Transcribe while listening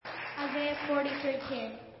Isaiah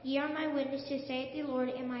 43:10. Ye are my witnesses, saith the Lord,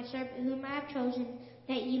 and my servant whom I have chosen,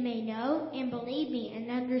 that ye may know and believe me,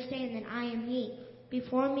 and understand that I am he.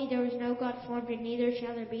 Before me there was no God formed, and neither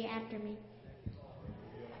shall there be after me.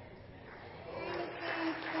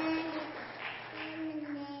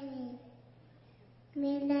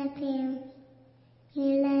 We love him.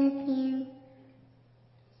 We love him.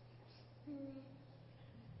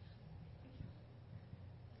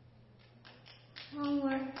 One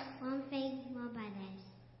word, one faith, one baptism.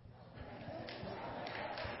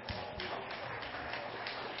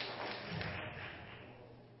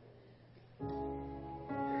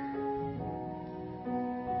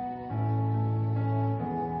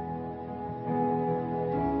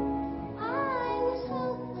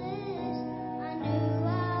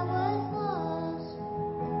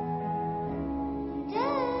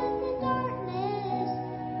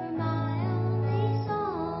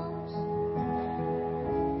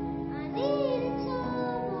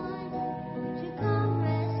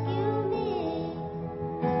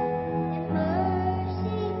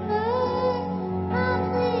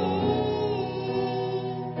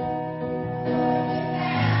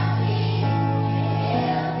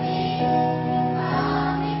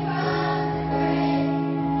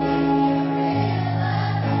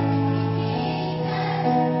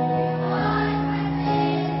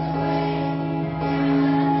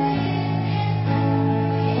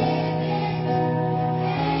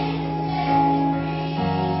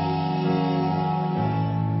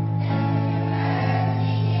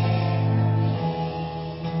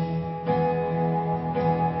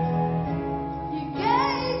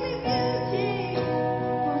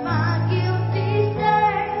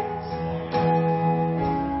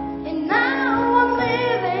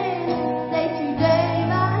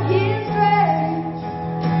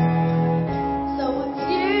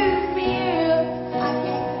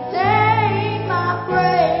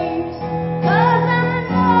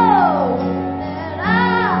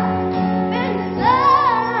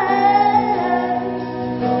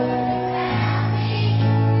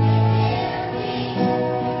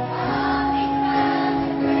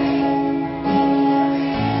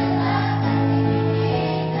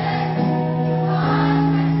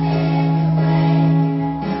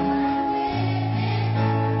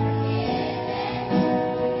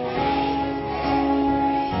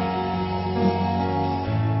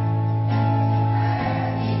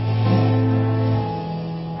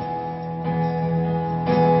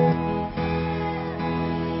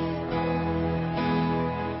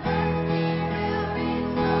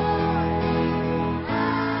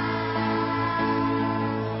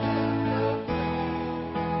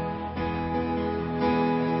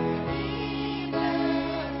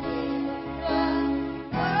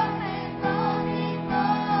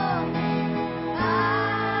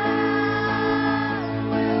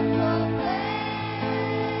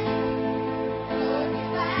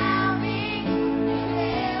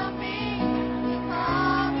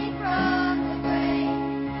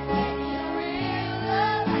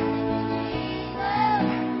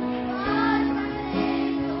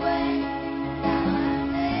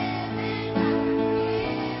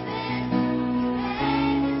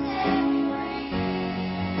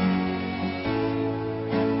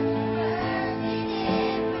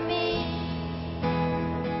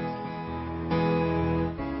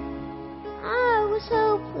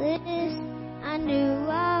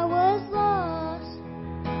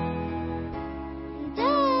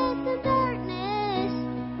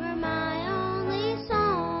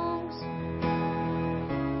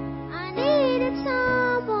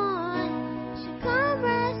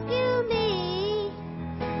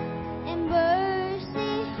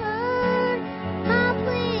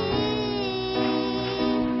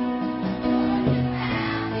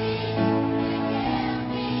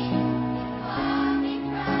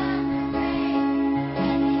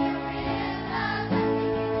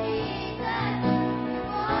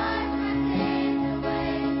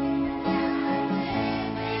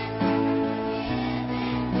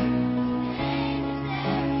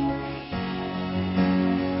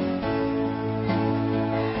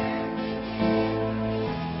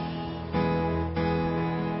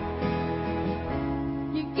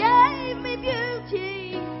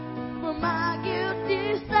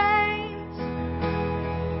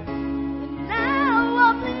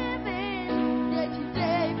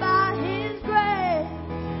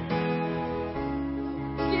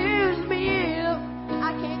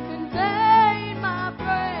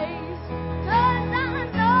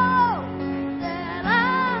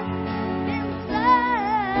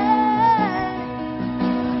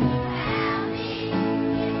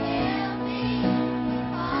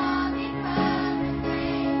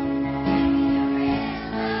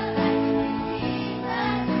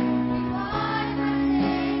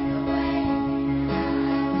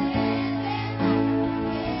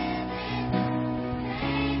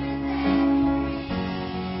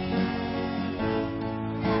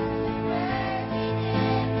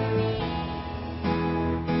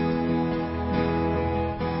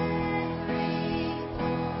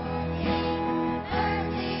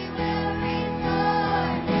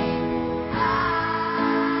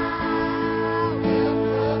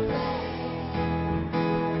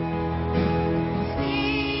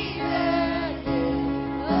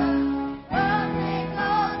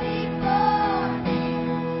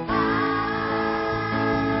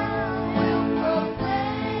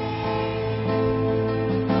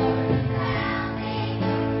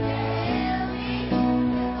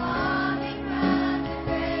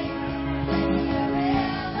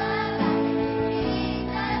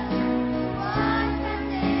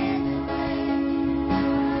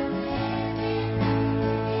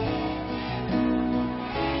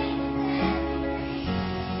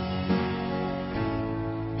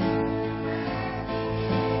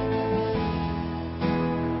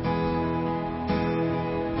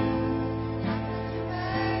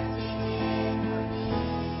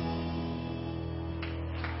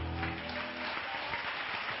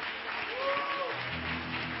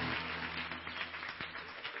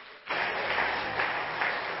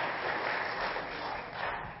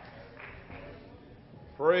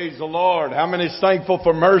 Praise the Lord. How many is thankful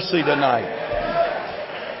for mercy tonight?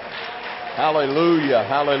 Hallelujah.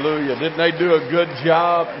 Hallelujah. Didn't they do a good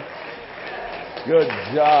job? Good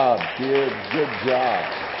job, kids. Good job.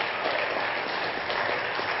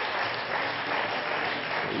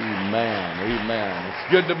 Amen. Amen.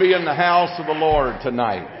 It's good to be in the house of the Lord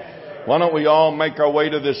tonight. Why don't we all make our way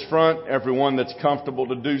to this front? Everyone that's comfortable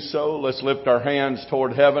to do so. Let's lift our hands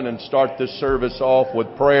toward heaven and start this service off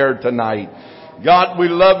with prayer tonight. God, we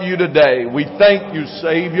love you today. We thank you,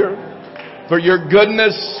 Savior, for your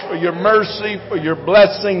goodness, for your mercy, for your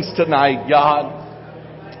blessings tonight, God.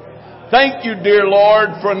 Thank you, dear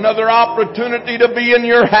Lord, for another opportunity to be in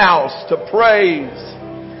your house, to praise,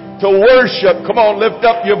 to worship. Come on, lift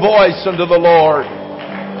up your voice unto the Lord.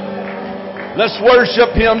 Let's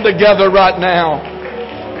worship Him together right now.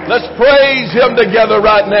 Let's praise Him together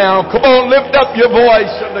right now. Come on, lift up your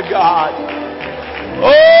voice unto God.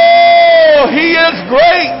 Oh, He is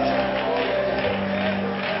great.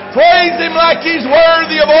 Praise Him like He's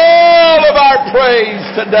worthy of all of our praise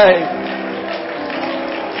today.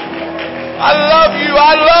 I love you,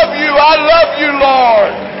 I love you, I love you,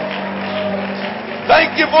 Lord.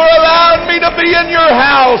 Thank you for allowing me to be in your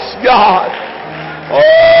house, God.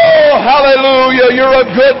 Oh, hallelujah. You're a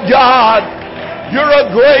good God. You're a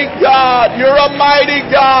great God. You're a mighty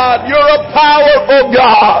God. You're a powerful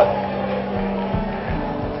God.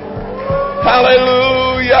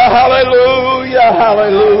 Hallelujah, hallelujah,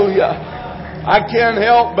 hallelujah. I can't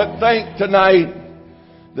help but think tonight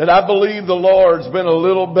that I believe the Lord's been a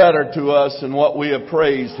little better to us than what we have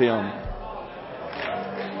praised Him.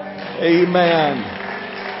 Amen.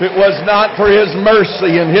 If it was not for His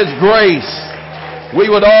mercy and His grace, we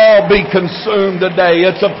would all be consumed today.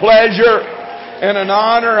 It's a pleasure and an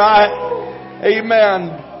honor. Amen.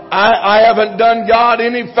 I haven't done God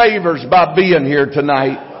any favors by being here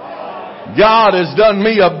tonight. God has done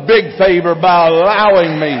me a big favor by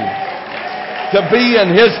allowing me to be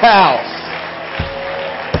in His house.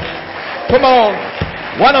 Come on.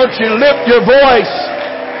 Why don't you lift your voice?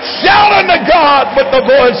 Shout unto God with the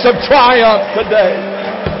voice of triumph today.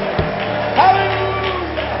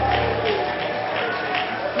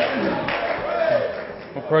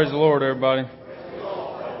 Well, praise the Lord, everybody.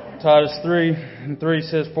 Titus 3:3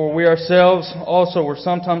 says, "For we ourselves also were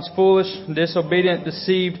sometimes foolish, disobedient,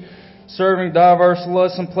 deceived, serving diverse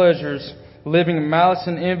lusts and pleasures, living in malice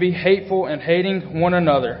and envy, hateful and hating one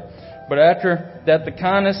another. But after that the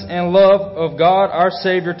kindness and love of God our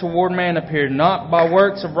Savior toward man appeared, not by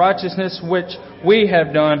works of righteousness which we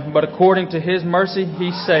have done, but according to His mercy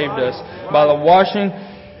He saved us, by the washing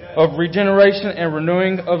of regeneration and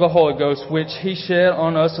renewing of the Holy Ghost, which He shed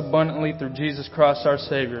on us abundantly through Jesus Christ our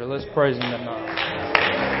Savior." Let's praise Him tonight.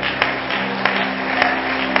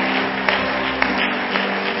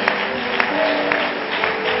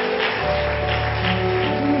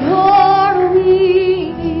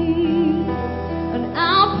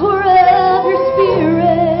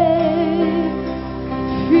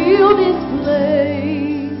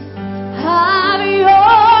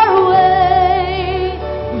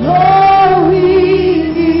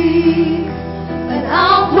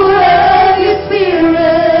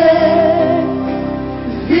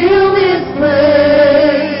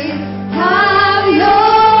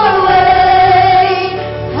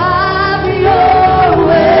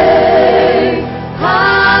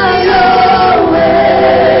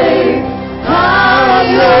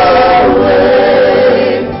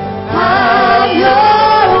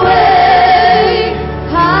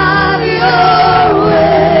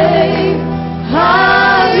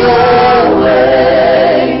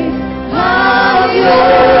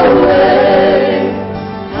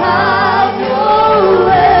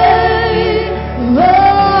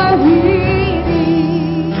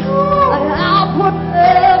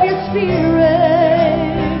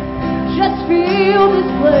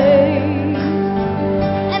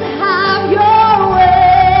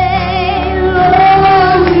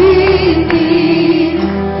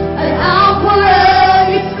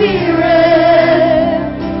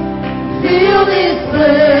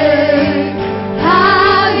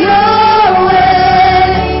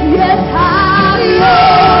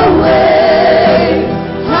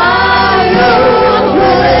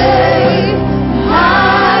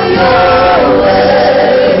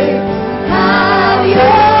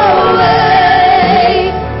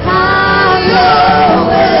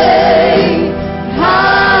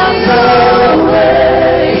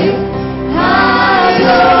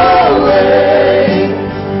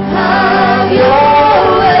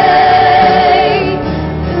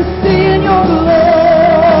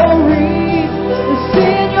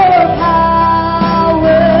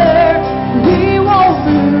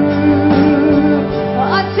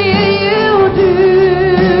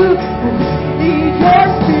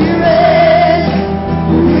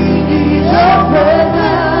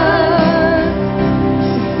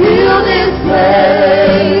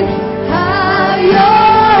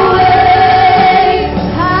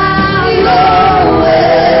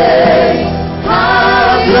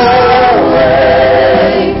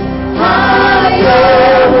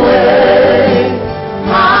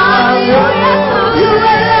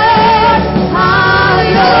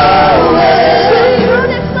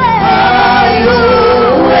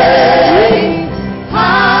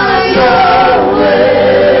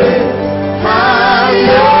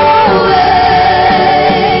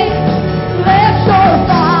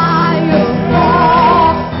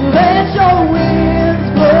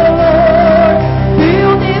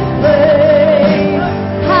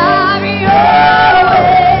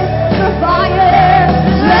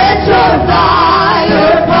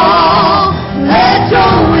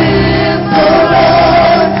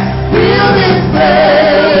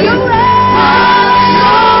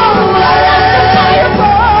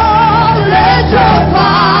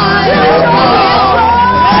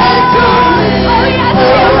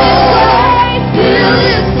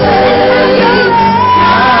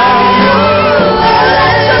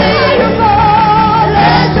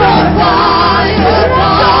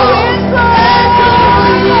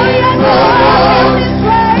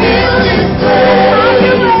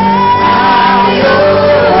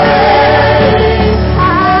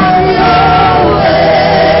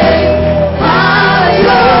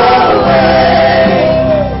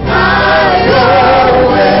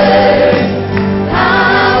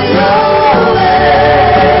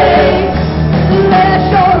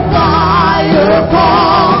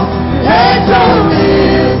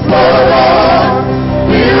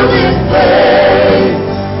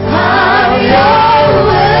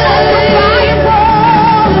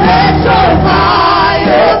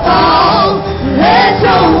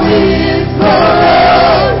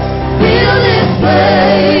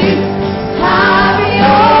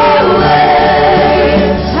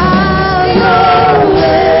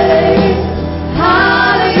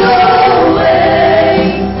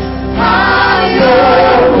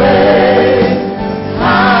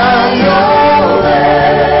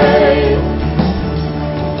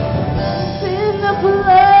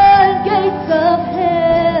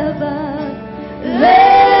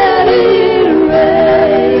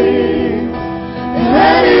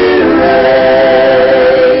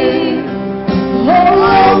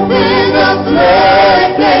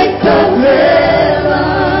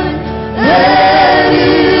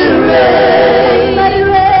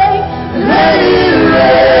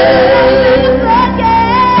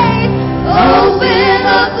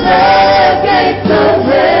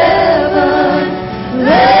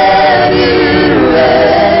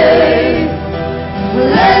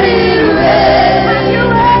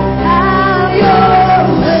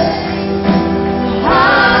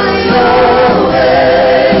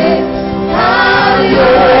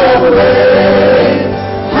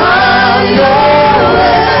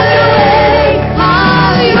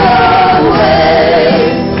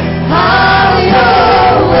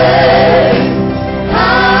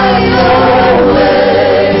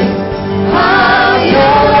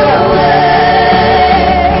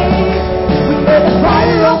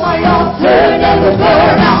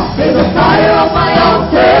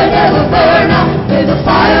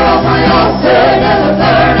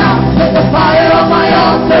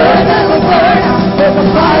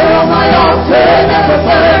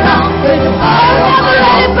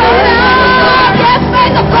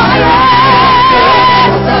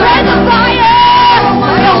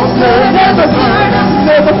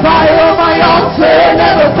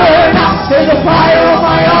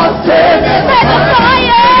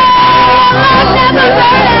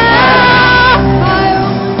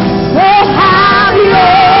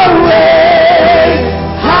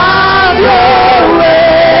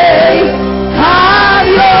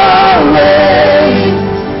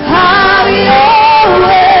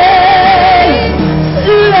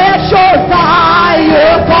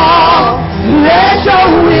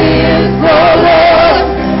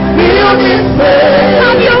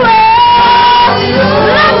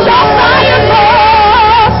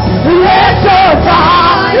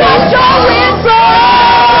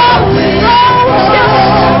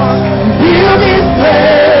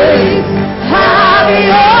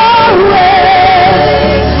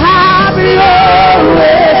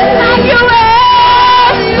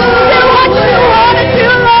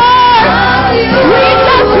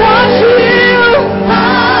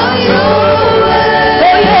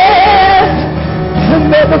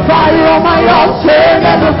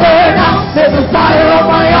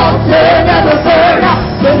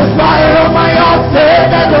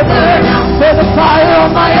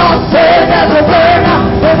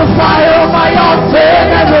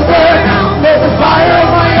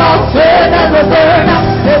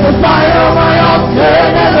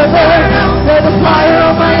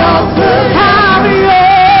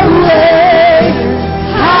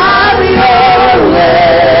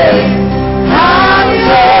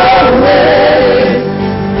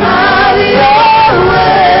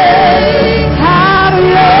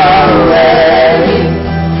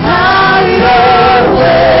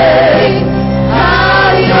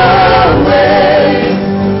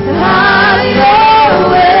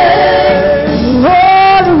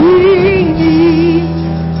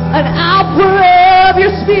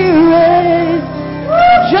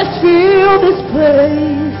 fill this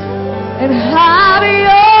place and have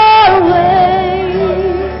your way.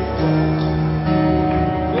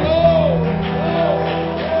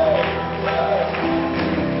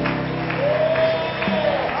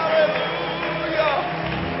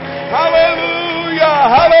 Hallelujah!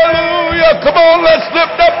 Hallelujah! Come on, let's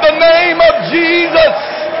lift up the name of Jesus.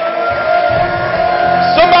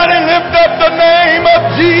 Somebody lift up the name of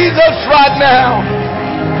Jesus right now.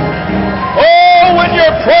 Oh, when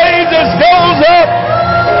your praises goes up,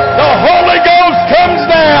 the Holy Ghost comes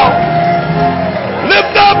down.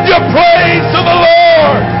 Lift up your praise to the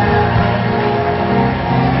Lord.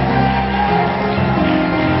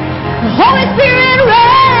 Holy Spirit,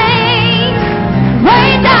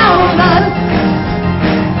 rain down on us.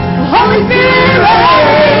 Holy Spirit,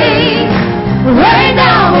 rain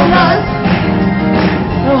down on us.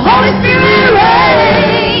 Holy Spirit,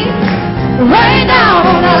 rain down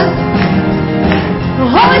on us.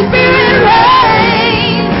 Holy Spirit,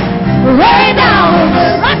 rain down on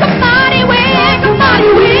us. Like a mighty wind,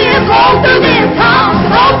 blow through this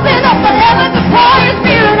house.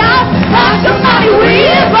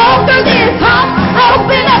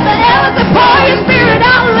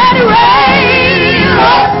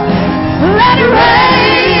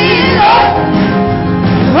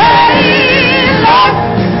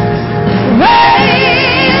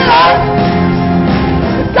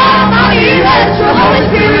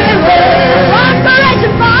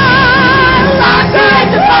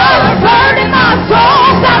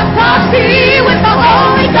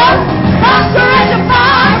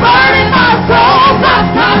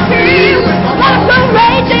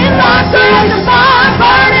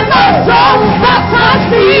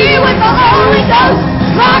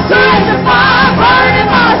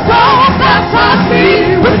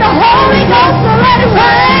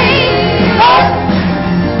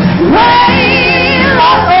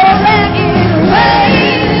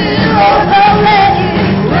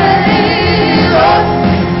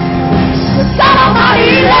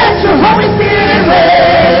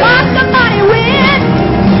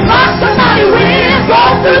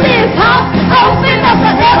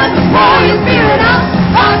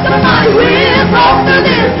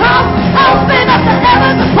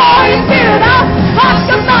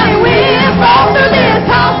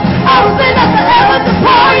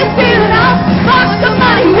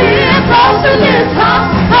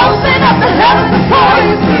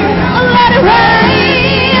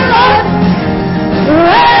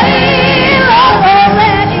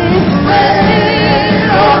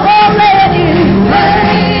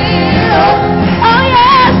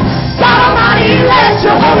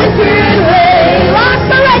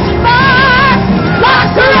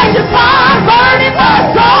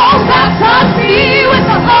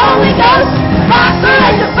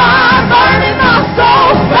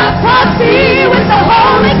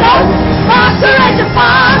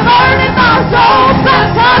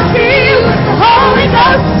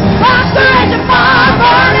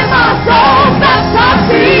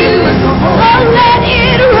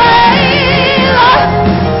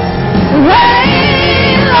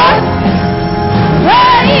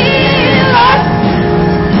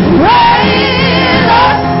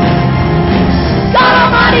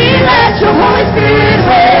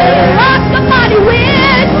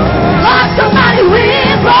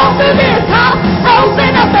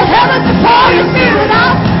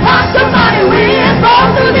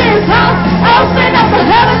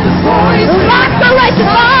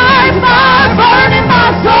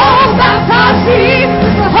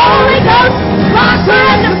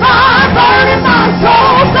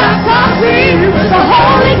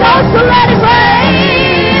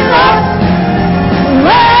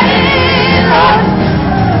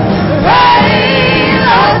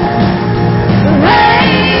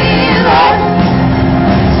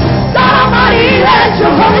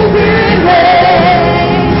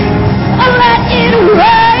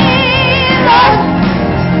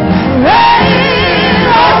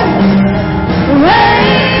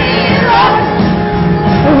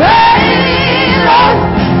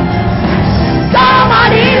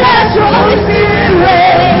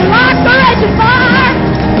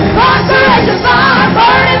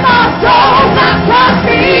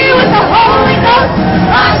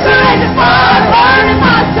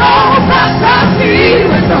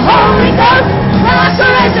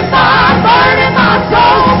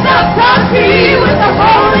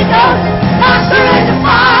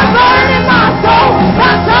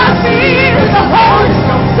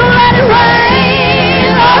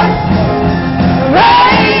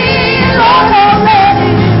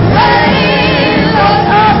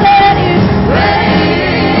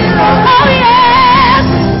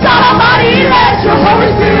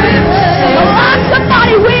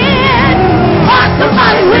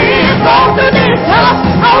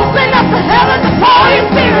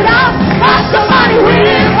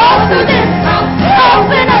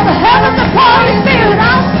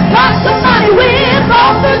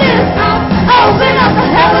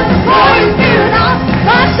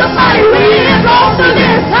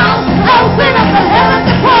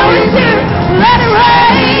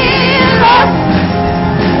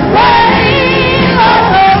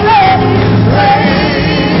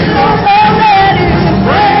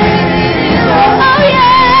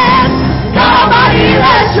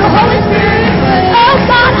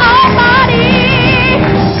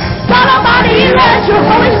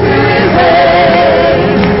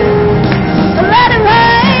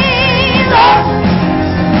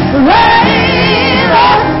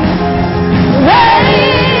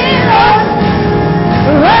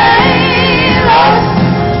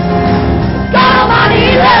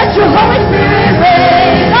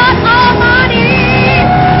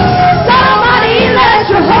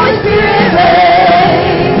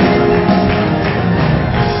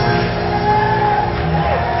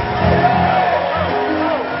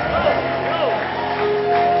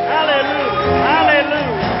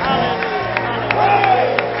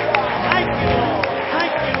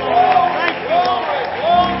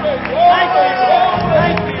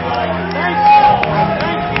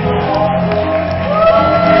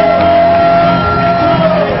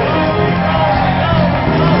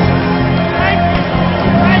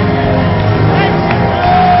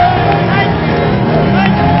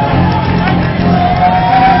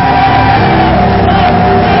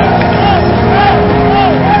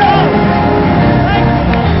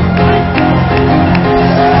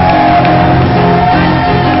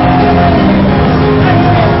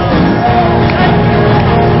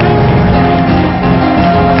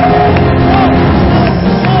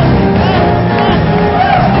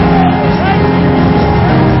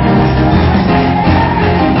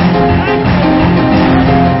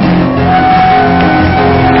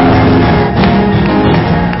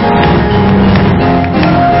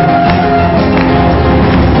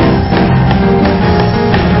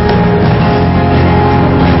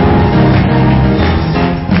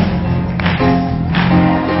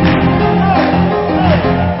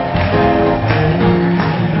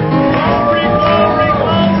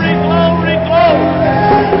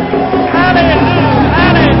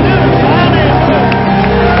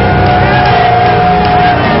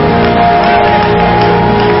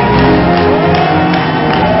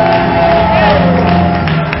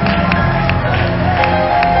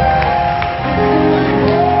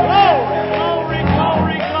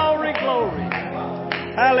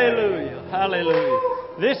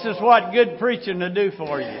 what good preaching will do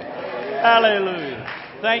for you. Hallelujah.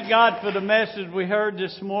 Thank God for the message we heard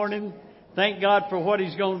this morning. Thank God for what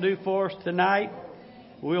He's going to do for us tonight.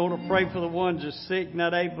 We want to pray for the ones that's sick,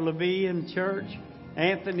 not able to be in church.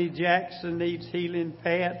 Anthony Jackson needs healing.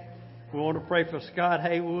 Pat. We want to pray for Scott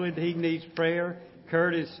Haywood. He needs prayer.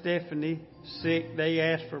 Curtis Stephanie, sick. They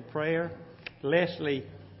ask for prayer. Leslie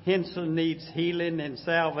Henson needs healing and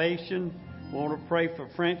salvation. We want to pray for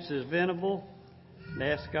Frances Venable and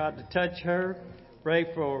ask God to touch her.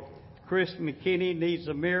 Pray for Chris McKinney, needs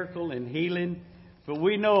a miracle and healing. But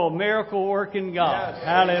we know a miracle working God. Yes.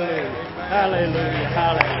 Hallelujah. Hallelujah.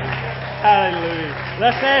 Hallelujah. Hallelujah.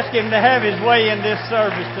 Let's ask Him to have His way in this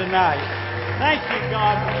service tonight. Thank you,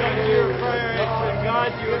 God, because you're a prayer answering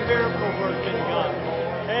God. You're a miracle working God.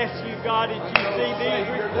 Ask you, God, that you see these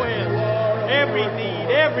requests, every need,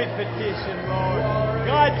 every petition, Lord.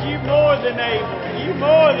 God, you're more than able. You're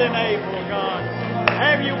more than able, God.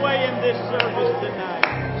 Have your way in this service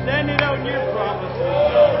tonight. Standing on your promises,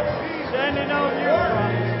 God. Standing on your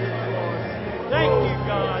promises, Lord. Thank you,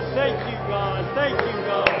 God. Thank you, God. Thank you,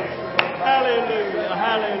 God. Hallelujah.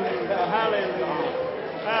 Hallelujah. Hallelujah.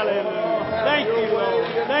 Hallelujah. Thank you, Lord.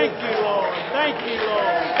 Thank you, Lord. Thank you,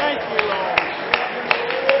 Lord. Thank you, Lord.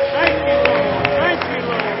 Thank you, Lord. Thank you,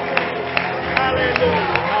 Lord.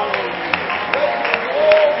 Hallelujah. Hallelujah.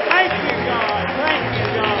 Thank you, God. Thank you,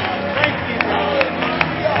 God. Thank you, God.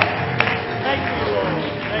 Thank you, Lord.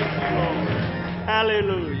 Thank you, Lord.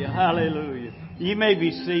 Hallelujah. Hallelujah. You may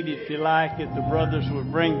be seated if you like, if the brothers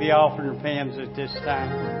would bring the offering pans at this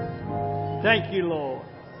time. Thank you, Lord.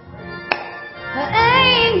 There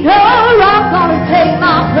ain't no rock gonna take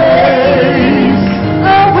my place.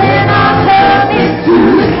 Oh, when I come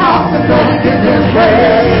into His house, I'm gonna give Him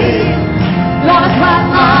praise. Gonna clap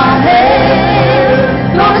my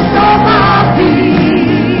hands, gonna show my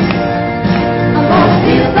feet. I'm gonna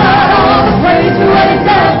give God all the praise for what He's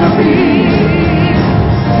done for me.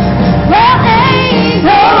 There ain't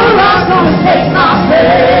no rock gonna take my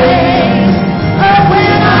place. Oh,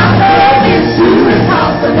 when I come into His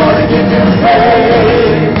house, I'm gonna give Him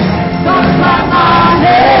praise. Gonna clap my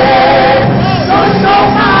hands, gonna show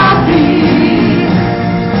my feet.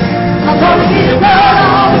 I'm gonna give God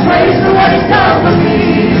all the praise for what He's done for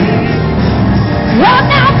me. Come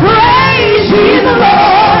now, praise ye the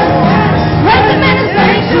Lord. Praise Him in His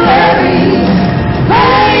sanctuary.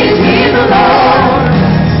 Praise ye the Lord.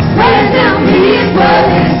 Praise Him, He is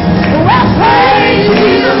worthy. Well, praise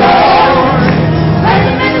ye the Lord. Praise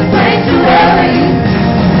Him in His sanctuary.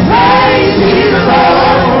 Praise ye the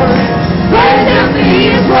Lord. Praise Him,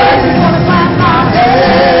 He is worthy. Gonna clap my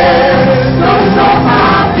hands, gonna show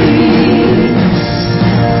my feet.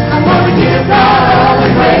 I'm gonna give God all the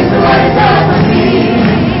praise for what He's done for me.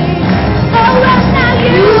 Oh, right now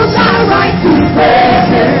you've got a right to praise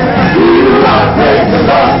Him. You are praise the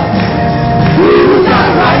Lord. You've got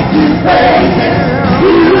a right to praise Him.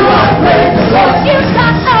 You are praise the Lord. You've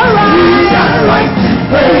got a right. You've got a right to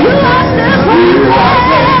praise Him. You are the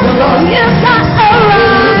praise the Lord. You've got a right.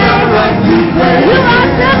 You've got a right to praise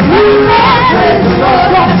Him. You are the praise the Lord.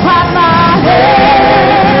 Gonna clap my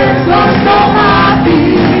hands, gonna show my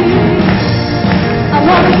feet. I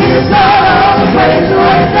wanna give God all the praise for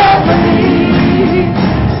what He's done for me.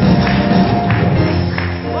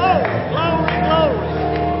 Glory, glory, glory.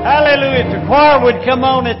 Hallelujah. If the choir would come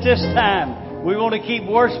on at this time, we want to keep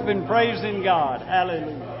worshiping, praising God.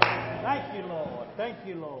 Hallelujah. Thank you, Lord. Thank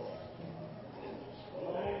you, Lord.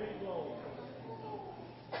 Glory, glory.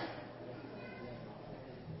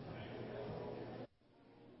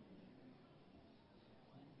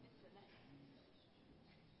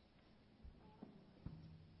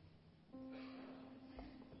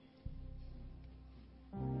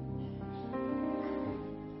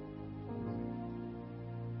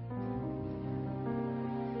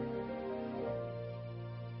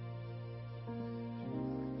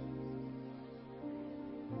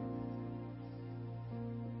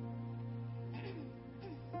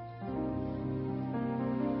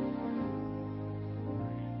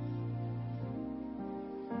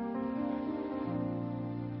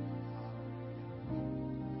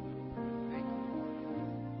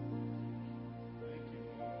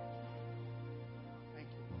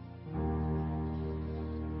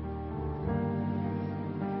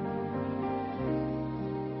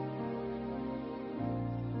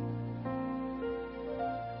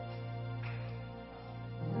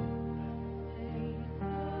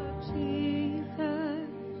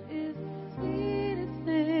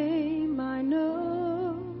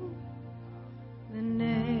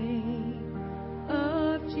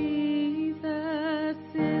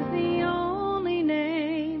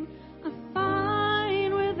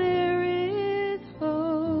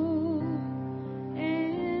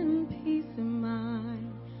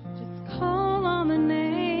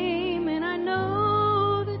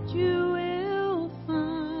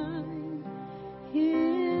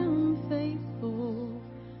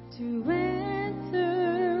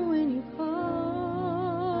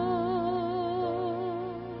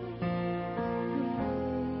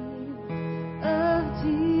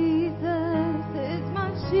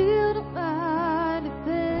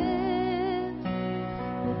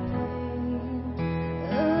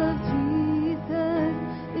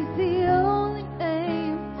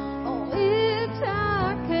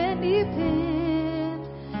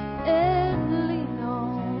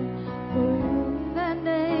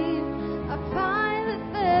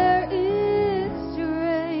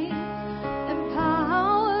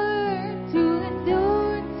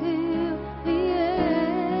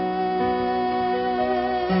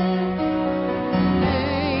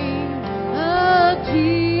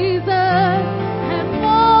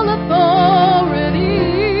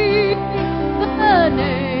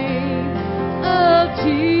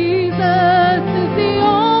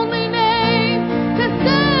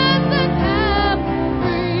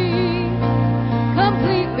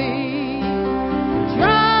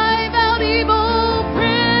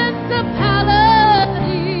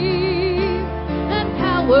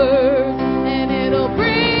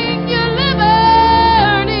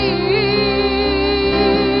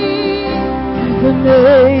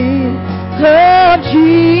 name of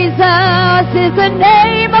Jesus is the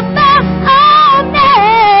name above all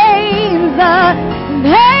names. The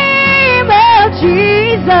name of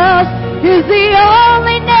Jesus is the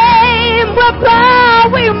only name whereby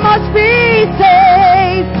we must be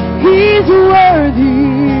saved. He's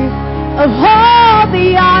worthy of all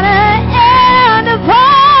the honor and of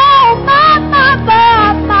all my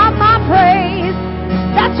praise.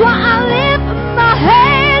 That's why I lift my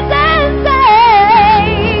hands and say,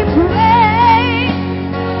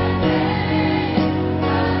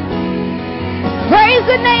 praise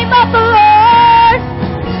the name of the Lord.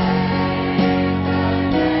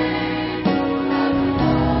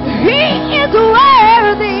 He is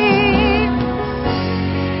worthy.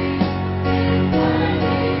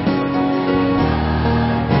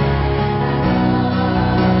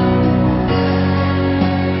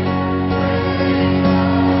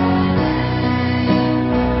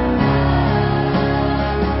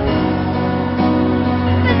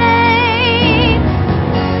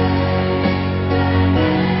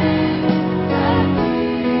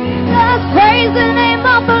 Praise the name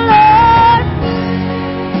of the Lord.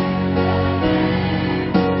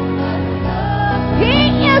 He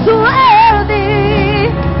is worthy.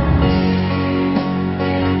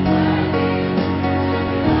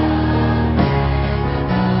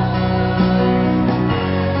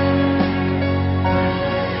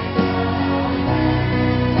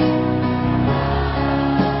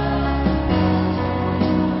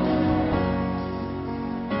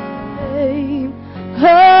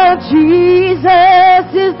 Oh, Jesus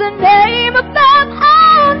is the name above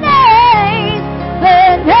all names.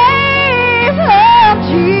 The name of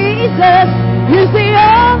Jesus is the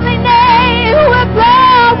only name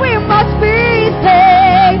whereby we must be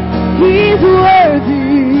saved. He's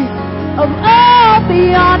worthy of all the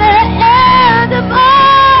honor and of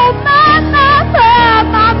all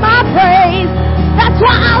my praise. That's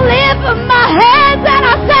why I lift my hands and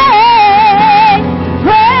I say,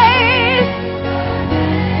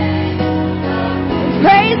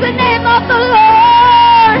 praise the name of the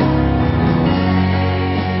Lord.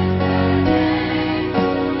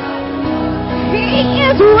 He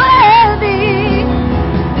is worthy.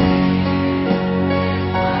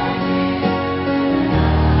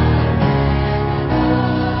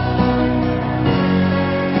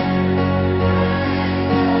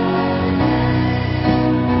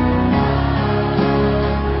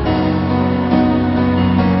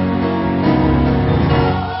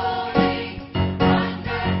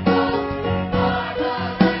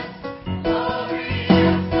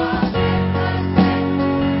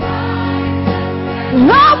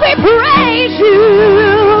 Lord, we praise you.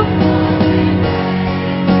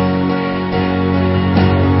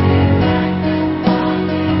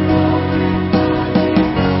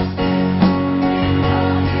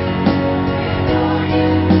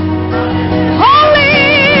 Holy,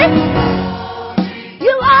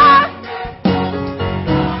 you are.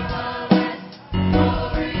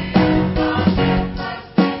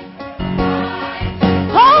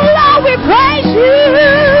 Oh Lord, we praise you.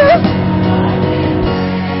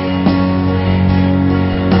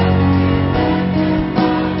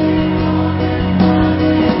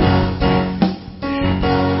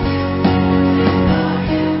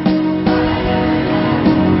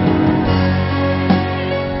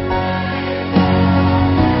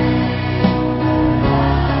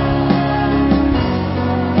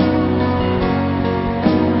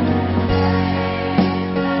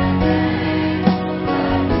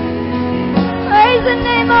 Praise the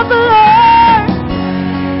name of the Lord.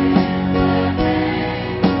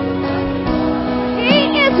 He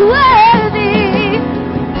is worthy.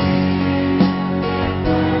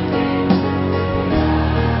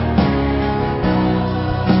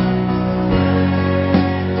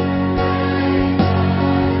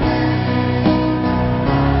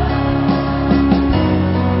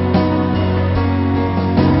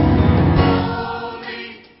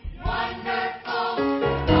 Wonderful,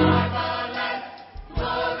 marvelous,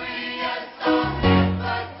 glorious.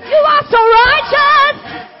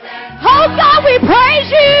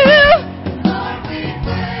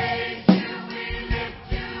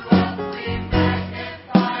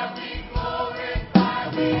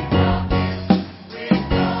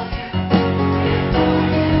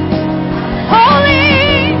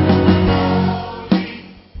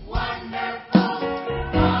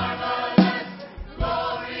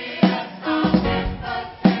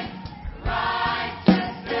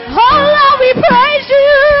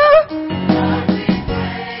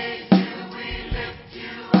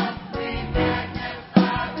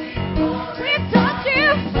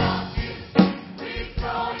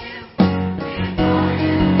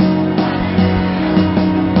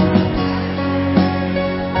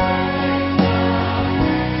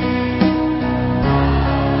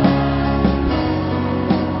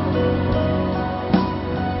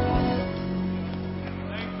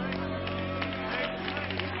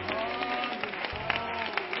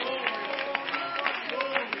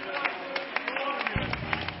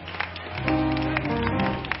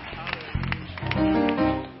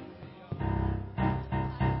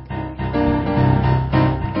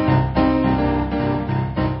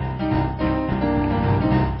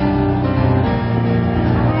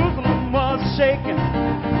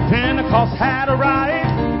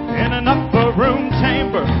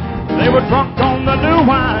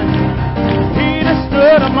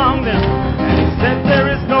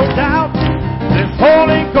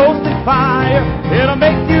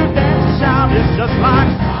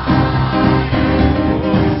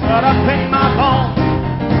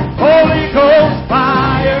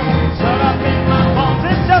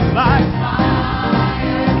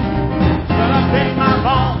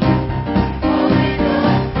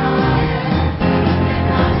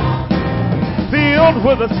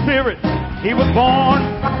 with the Spirit. He was born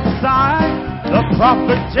to prophesy. The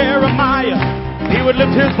prophet Jeremiah, he would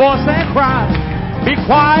lift his voice and cry, "Be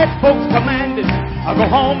quiet," folks commanded. "I'll go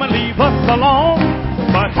home and leave us alone."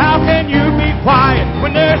 But how can you be quiet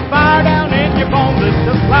when there's fire down in your bones? It's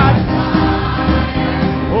just like fire.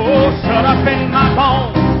 Oh, shut up in my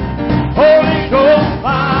bones. Holy Ghost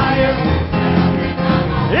fire.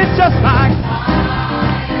 It's just like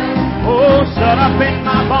fire. Oh, shut up in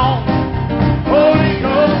my bones. Holy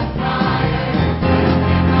Ghost fire.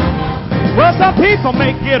 Well, some people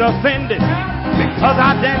may get offended because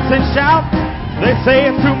I dance and shout. They say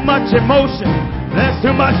it's too much emotion, there's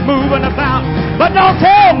too much moving about. But don't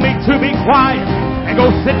tell me to be quiet and go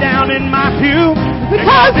sit down in my pew.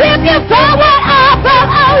 Because if you felt what I felt,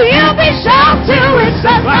 oh, you'll be shocked too. It's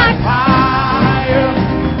just like fire.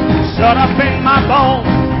 Shut up in my bones.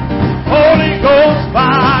 Holy Ghost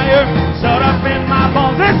fire. Shut up in my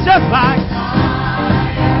bones. It's just like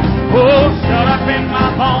fire. Oh, shut up in my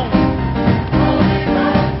bones. Holy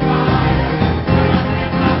Ghost fire.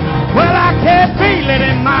 Well, I can feel it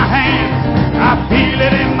in my hands. I feel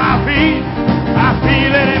it in my feet. I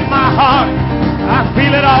feel it in my heart. I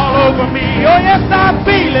feel it all over me. Oh, yes, I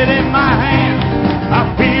feel it in my hands. I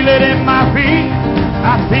feel it in my feet.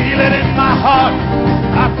 I feel it in my heart.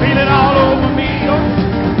 I feel it all over me. Oh,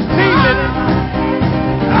 feel it in my,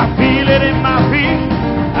 I feel it in my feet.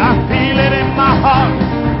 I feel it in my heart.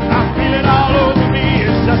 I feel it all over me.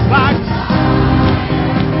 It's just like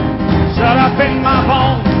shut up in my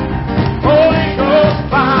bones. Holy Ghost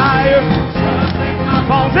fire. Shut up in my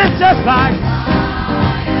bones. It's just like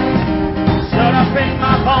shut up in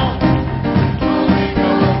my bones. Holy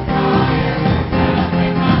Ghost fire. Shut up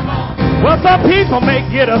in my bones. Well, some people may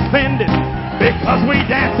get offended because we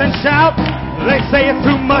dance and shout. They say it's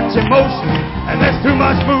too much emotion and there's too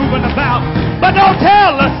much moving about. But don't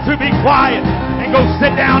tell us to be quiet and go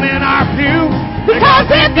sit down in our pew. because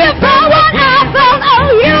if you felt what I felt, oh,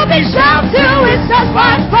 you'll be shocked too. It's just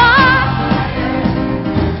like fire.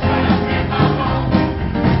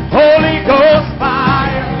 Holy Ghost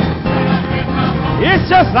fire. It's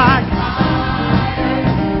just like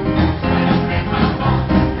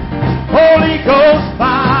Holy Ghost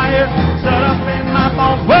fire. Shut up in my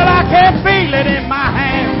bones. Well, I can feel it in my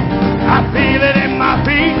hands. I feel it in my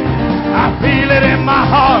feet. I feel it in my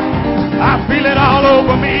heart. I feel it all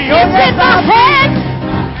over me. Oh, It's in my head.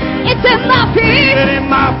 It's in my feet. It's in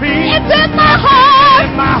my feet. It's in my heart.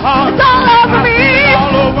 In my heart. It's all over I me. feel it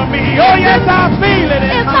all over me. Oh, yes, I feel it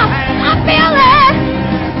in my hands. I feel it.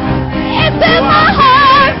 It's in my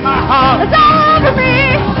heart. In my heart. It's all over me.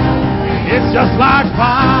 It's just like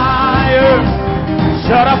fire.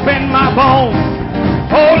 Shut up in my bones.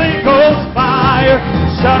 Holy Ghost fire.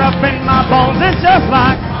 Shut up in my bones. It's just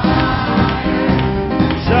like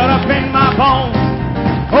shut up in my bones.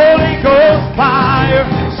 Holy Ghost fire.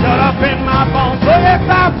 Shut up in my bones. Oh, yes,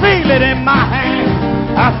 I feel it in my hands.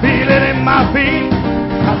 I feel it in my feet.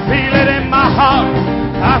 I feel it in my heart.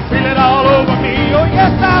 I feel it all over me. Oh,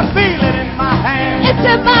 yes, I feel it in my hands. It's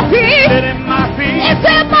in my feet. Feel it in my feet. It's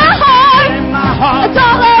in my heart. In my heart. It's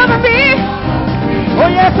all over me. Oh,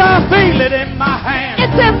 yes, I feel it in my hands.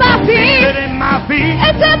 It's in my Feel feet. it in my feet.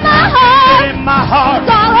 It's in my Feel heart. it in my heart. It's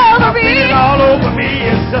all over I feel me. it all over me.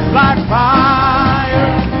 It's just like fire.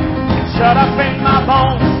 Shut up in my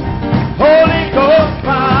bones. Holy Ghost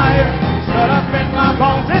fire. Shut up in my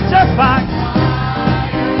bones. It's just like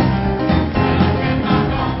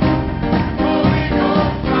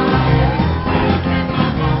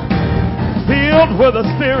filled with the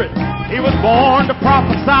Spirit. He was born to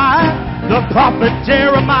prophesy. The prophet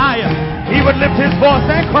Jeremiah, he would lift his voice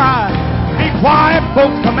and cry, "Be quiet,"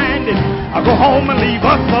 folks commanded. "I'll go home and leave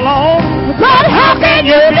us alone." But how can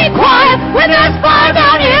you be quiet when there's fire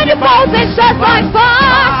down in your bones? It's just like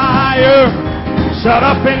fire. Fire. Shut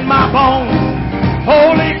up in my bones.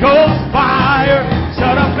 Holy Ghost fire.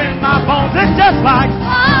 Shut up in my bones. It's just like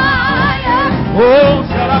Fire. oh,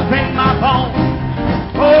 shut up in my bones.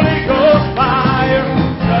 Holy Ghost fire.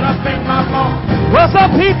 Shut up in my bones. Well,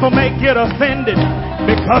 some people may get offended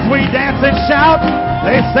because we dance and shout.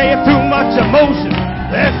 They say it's too much emotion.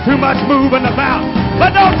 There's too much moving about.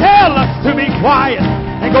 But don't tell us to be quiet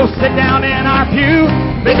and go sit down in our pew.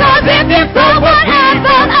 Because if you felt what I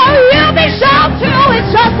felt, oh, you'll be shocked too.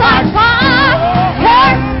 It's just like fire.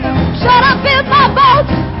 Hey, shut up in my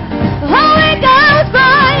bones. Holy Ghost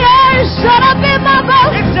fire. Shut up in my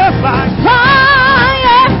bones. It's just like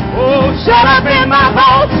Fire. oh, Shut up in my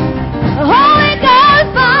bones. Holy Ghost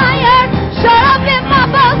fire. Shut up in my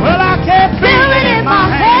bones. well, I can't Feel it in my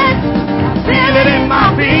head. Feel it in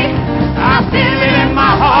my feet. I feel it in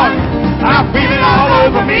my heart. I feel it all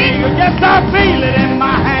over me. Yes, I feel it in my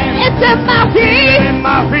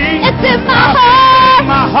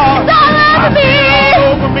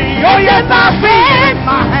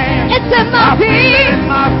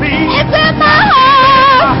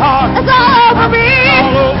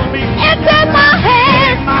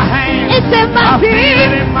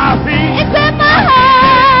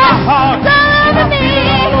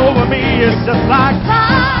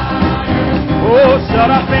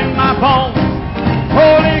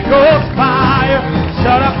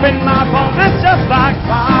in my bones. It's just like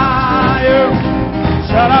fire.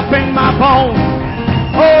 Shut up in my bones.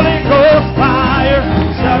 Holy Ghost fire.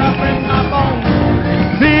 Shut up in my bones.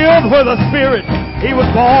 Filled with the Spirit, he was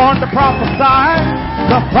born to prophesy.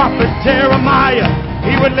 The prophet Jeremiah,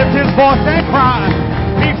 he would lift his voice and cry.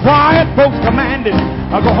 Be quiet, folks commanded.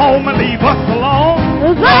 I'll go home and leave us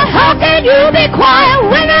alone. But how can you be quiet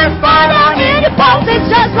when there's fire in your bones? It's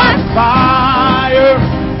just like Fire.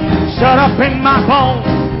 Shut up in my bones.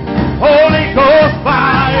 Holy Ghost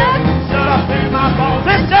fire. Shut up in my bones.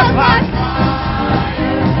 It's just like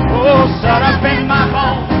fire. Oh, shut up in my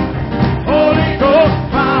bones. Holy Ghost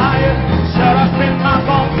fire. Shut up in my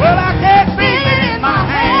bones. Well, I can't feel it in my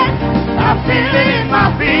hands. I feel it in my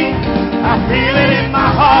feet. I feel it in my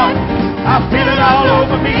heart. I feel it all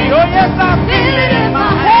over me. Oh, yes, I feel it in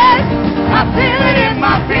my head. I feel it in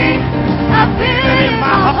my feet. I feel it in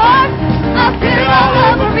my heart. I feel it all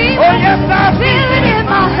over me. Oh, yes, I feel it in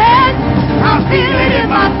my head. I feel it in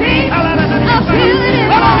my feet. I feel it in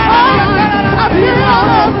my heart. I feel it all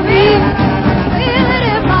over me. Feel it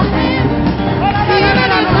in my head. Feel it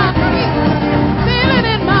in my feet. Feel it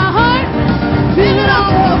in my heart. Feel it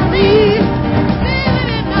all over me. Feel it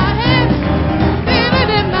in my head. Feel it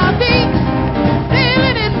in my feet. Feel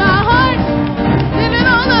it in my heart. Feel it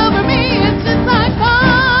all over me. It's just like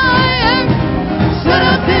fire. Shut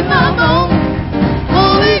up in my bones.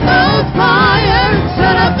 Holy Ghost fire.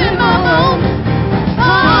 Shut up in my bones.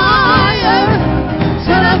 Fire.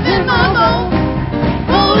 Shut up in my bones.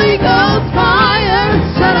 Holy Ghost fire.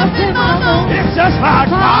 Shut up in my bones. It's just like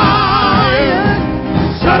fire.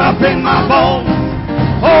 Shut up in my bones.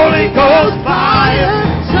 Holy Ghost fire.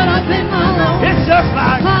 Shut up in my bones. It's just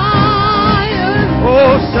like Fire.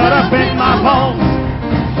 oh, shut up in my bones.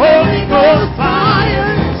 Holy Ghost fire.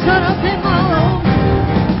 Shut up in my bones.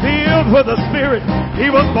 Filled with the Spirit, he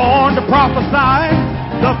was born to prophesy.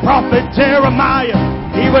 The prophet Jeremiah,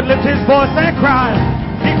 he would lift his voice and cry.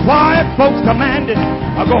 Be quiet, folks commanded.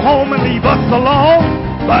 I'll go home and leave us alone.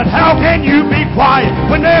 But how can you be quiet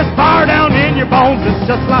when there's fire down in your bones? It's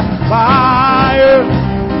just like fire.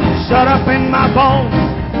 Shut up in my bones.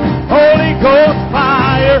 Holy Ghost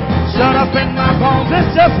fire. Shut up in my bones.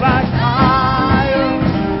 It's just like fire.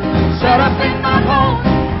 Shut up in my bones.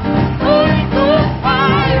 Holy Ghost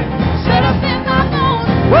fire. Shut up in my bones.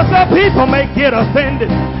 Well, some people may get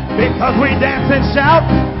offended because we dance and shout.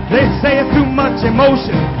 They say it's too much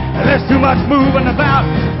emotion and there's too much moving about.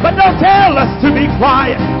 But don't tell us to be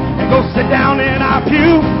quiet and go sit down in our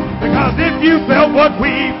pew. Because if you felt what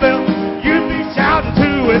we felt, you'd be shouting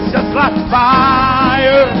too. It's just like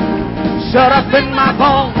fire. Shut up in my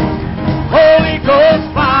bones. Holy Ghost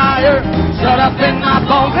fire. Shut up in my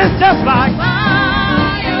bones. It's just like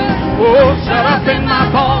fire. Oh, shut up in my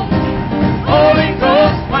bones. Holy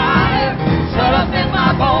Ghost fire. Shut up in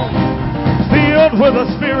my bones. Filled with the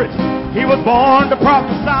Spirit, he was born to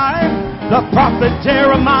prophesy. The prophet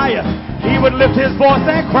Jeremiah, he would lift his voice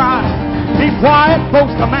and cry. Be quiet,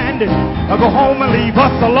 folks commanded. I'll go home and leave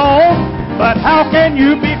us alone. But how can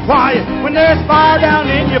you be quiet when there's fire down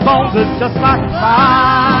in your bones? It's just like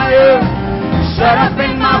fire. Shut up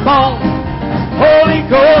in my bones. Holy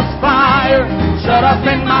Ghost fire. Shut up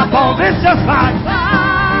in my bones. It's just like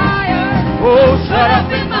fire. Oh, shut up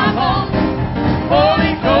in my bones.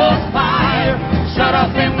 Holy Ghost fire. Shut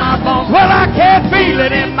up in my bones. Well, I can't feel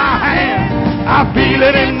it in my hands. I feel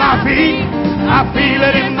it in my feet. I feel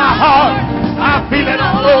it in my heart. I feel it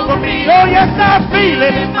all over me. Oh, yes, I feel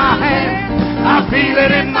it in my hands. I feel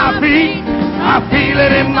it in my feet. I feel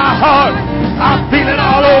it in my heart. I feel it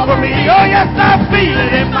all over me. Oh, yes, I feel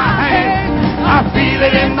it in my hands. I feel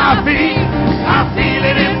it in my feet. I feel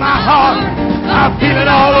it in my heart. I feel it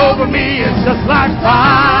all over me. It's just like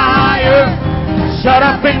fire. Shut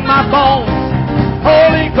up in my bones.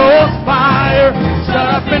 Holy Ghost fire. Shut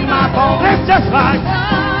up in my bones. It's just like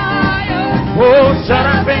fire. Oh, shut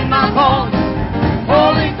up in my bones.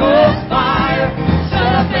 Holy Ghost fire.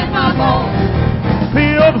 Shut up in my bones.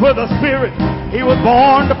 Filled with the Spirit, he was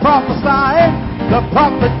born to prophesy. The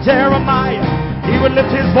prophet Jeremiah, he would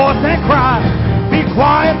lift his voice and cry. Be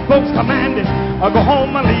quiet, folks commanded. I'll go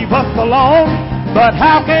home and leave us alone. But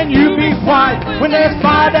how can you be quiet when there's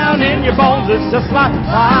fire down in your bones? It's just like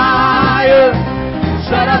fire.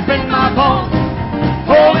 Shut up in my bones.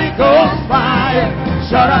 Holy Ghost fire.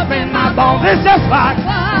 Shut up in my bones. It's just like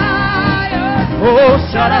fire. Oh,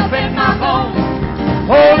 shut up in my bones.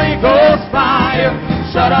 Holy Ghost fire.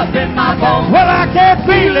 Shut up in my bones. Well, I can't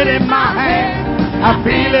feel it in my hands. I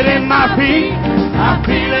feel it in my feet. I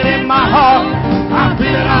feel it in my heart. I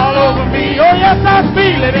feel it all over me. Oh, yes, I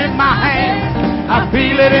feel it in my hands. I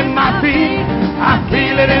feel it in my feet. I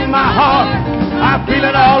feel it in my heart. I feel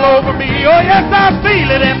it all over me. Oh yes, I feel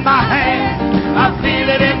it in my hands. I feel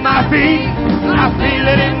it in my feet. I feel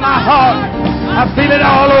it in my heart. I feel it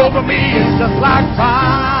all over me. It's just like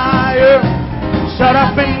fire. Shut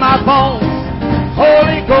up in my bones.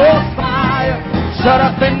 Holy Ghost fire. Shut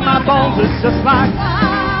up in my bones. It's just like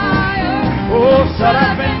fire. Oh, shut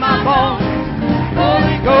up in my bones.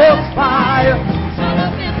 Holy Ghost fire. Shut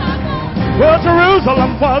up in my bones. Well,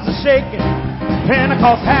 Jerusalem was a shaking.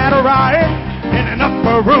 Pentecost had a riot in an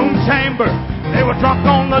upper room chamber. They were drunk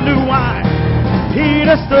on the new wine.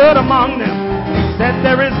 Peter stood among them. He said,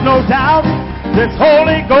 there is no doubt this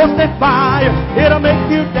Holy Ghost is fire. It'll make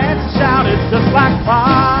you dance and shout. It's just like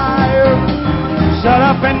fire. Shut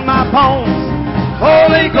up in my bones.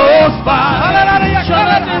 Holy Ghost fire. Shut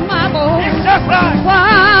up in my bones. It's just like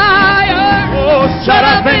fire. Oh, shut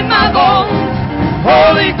up in my bones.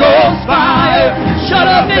 Holy Ghost fire. Shut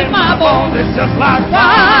up in my bones. It's just like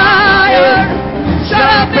fire. Shut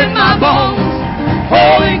up in my bones.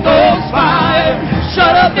 Holy Ghost fire.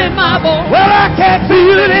 Shut up in my bones. Well, I can't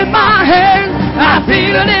feel it in my hands. I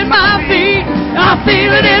feel it in my feet. I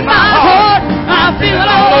feel it in my heart. I feel it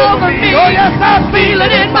all over me. Oh, yes, I feel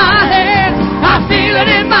it in my hands. I feel it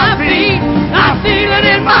in my feet. I feel it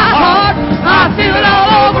in my heart. I feel it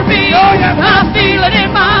all over me. Oh, yes, I feel it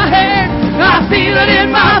in my hands. I feel it in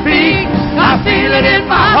my feet. I feel it in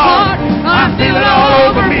my heart. I feel it all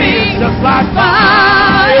over me. It's just like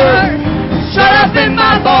fire. Shut up in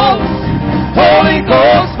my bones. Holy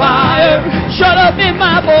Ghost fire. Shut up in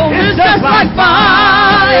my bones. It's just like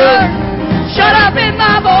fire. Shut up in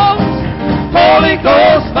my bones. Holy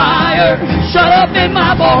Ghost fire. Shut up in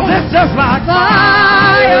my bones. It's just like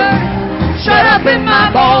fire. Shut up in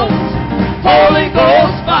my bones. Holy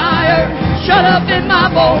Ghost fire. Shut up in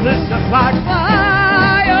my bones. It's just like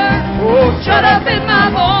fire. Oh, shut up in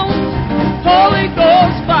my bones. Holy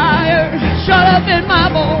Ghost fire. Shut up in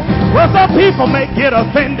my bones. Well, some people may get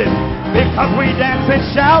offended because we dance and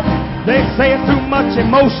shout. They say it's too much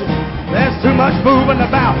emotion. There's too much moving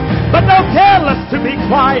about. But they'll tell us to be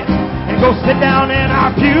quiet and go sit down in our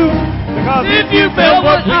pew. Because if you felt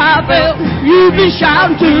what I felt, you'd be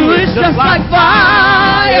shouting too. It's just like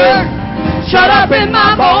fire. Shut up in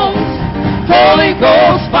my bones. Holy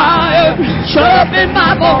Ghost fire. Shut up in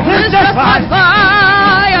my bones. It's just like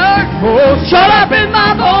fire. Oh, shut up in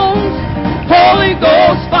my bones. Holy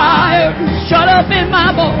Ghost fire. Shut up in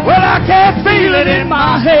my bones. Well, I can't feel it in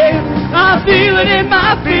my head. I feel it in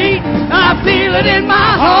my feet. I feel it in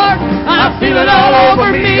my heart. I feel it all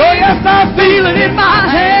over me. Oh, yes, I feel it in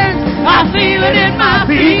my hands. I feel it in my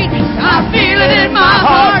feet. I feel it in my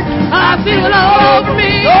heart. I feel it all over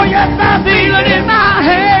me. Oh, yes, I feel it in my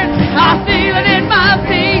hands. I feel it in my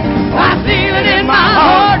feet. I feel it in my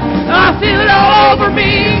heart. I feel it all over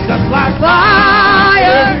me. Just like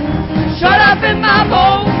fire. Shut up in my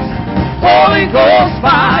bones. Holy Ghost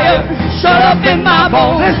fire. Shut up in my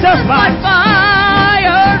bones. It's just like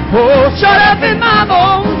fire. Oh, shut up in my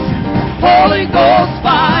bones. Holy Ghost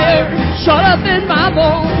fire. Shut up in my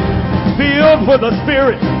bones. Filled with the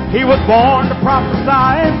Spirit, he was born to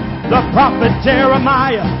prophesy. The prophet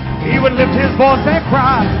Jeremiah, he would lift his voice and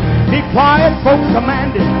cry, be quiet, folks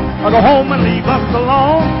commanded, or go home and leave us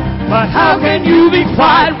alone. But how can you be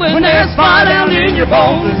quiet when there's fire down in your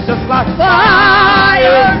bones? It's just like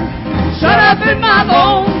fire. Shut up in my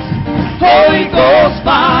bones. Holy Ghost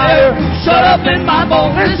fire. Shut up in my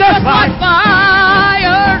bones. It's just like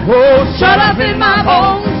fire. Oh, shut up in my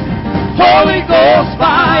bones. Holy Ghost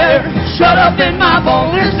fire. Shut up in my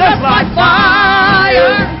bones. It's just like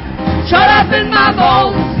fire. Shut up in my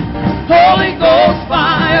bones. Holy Ghost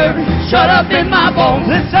fire. Shut up in my bones.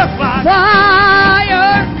 It's just like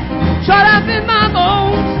fire. Shut up in my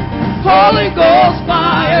bones. Holy Ghost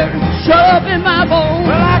fire. Shut up in my bones.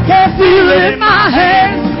 Well, I can't feel it in my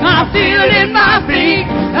hands. I feel it in my feet.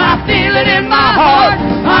 I feel it in my heart.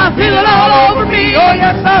 I feel it all over me. Oh,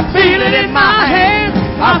 yes, I feel it in my hands.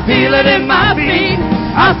 I feel it in my feet.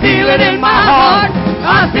 I feel it in my heart.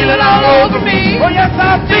 I feel it all over me. Oh, yes,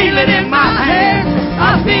 I feel it in my hands.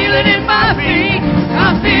 I feel it in my feet.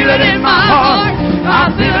 I feel it in my heart. I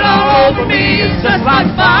feel it all over me. It's just like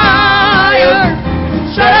fire.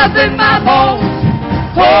 Shut up in my bones.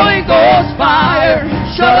 Holy Ghost fire.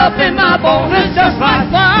 Shut up in my bones. It's just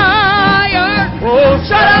like fire. Oh,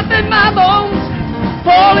 shut up in my bones.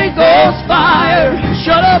 Holy Ghost fire.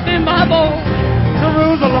 Shut up in my bones.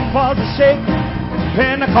 Jerusalem was a shake.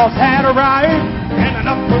 Pentecost had a riot in an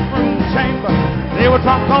upper room chamber. They were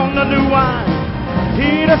drunk on the new wine.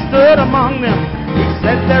 Peter stood among them. He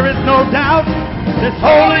said, there is no doubt this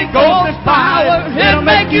Holy Ghost is power. It'll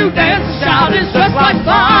make you dance and shout. It's just like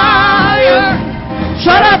fire.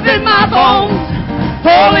 shut up in my bones.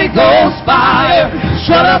 Holy Ghost fire,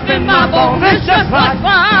 shut up in my bones. It's just like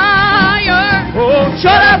fire. Oh,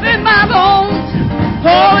 shut up in my bones.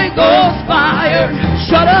 Holy Ghost fire,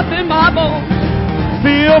 shut up in my bones.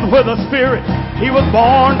 Filled with the Spirit, he was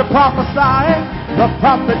born to prophesy. The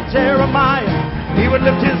prophet Jeremiah, he would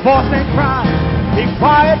lift his voice and cry. Be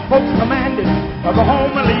quiet, folks commanded, or go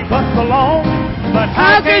home and leave us alone. But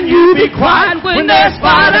how can you be quiet when there's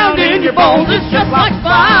fire down in your bones? It's just like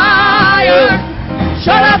fire.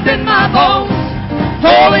 Shut up in my bones.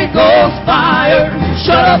 Holy Ghost fire,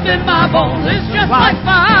 shut up in my bones. It's just like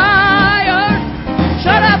fire.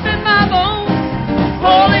 Shut up in my bones.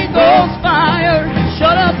 Holy Ghost fire,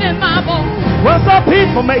 shut up in my bones. Well, some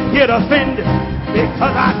people may get offended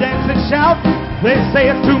because I dance and shout. They say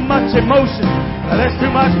it's too much emotion, there's too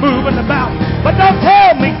much moving about. But don't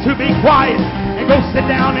tell me to be quiet and go sit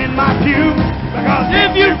down in my pew. Because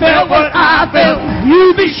if you felt what I felt,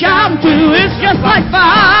 you'd be shouting too. It's just like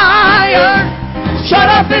fire. Shut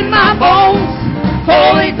up in my bones.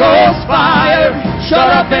 Holy Ghost fire, shut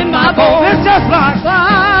up in my bones. It's just like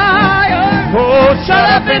fire. Oh, shut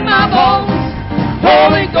up in my bones.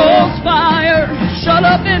 Holy Ghost fire, shut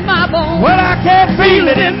up in my bones. Well, I can't feel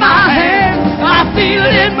it in my hands. I feel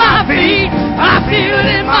it in my feet. I feel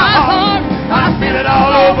it in my heart. I feel it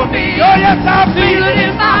all over me. Oh, yes, I feel it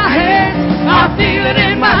in my hands. I feel it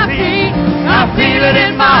in my feet. I feel it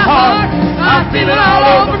in my heart. I feel it all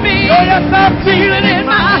over me. Oh, yes, I feel it in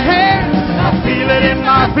my hands. I feel it in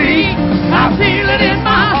my feet. I feel it in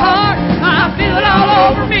my heart. I feel it all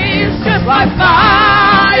over me. It's just like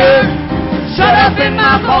fire. Shut up in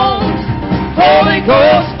my bones. Holy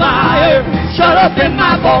Ghost fire, shut up in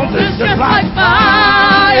my bones. It's just like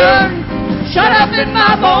fire. Shut up in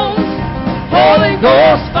my bones. Holy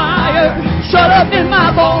Ghost fire, shut up in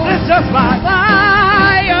my bones. It's just like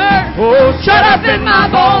fire. Oh, shut up in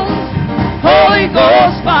my bones. Holy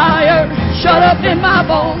Ghost fire, shut up in my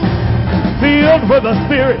bones. Filled with the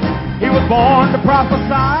Spirit, he was born to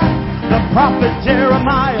prophesy. The prophet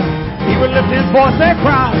Jeremiah, he would lift his voice and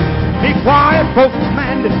cry. Be quiet, folks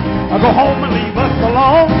commanded, or go home and leave us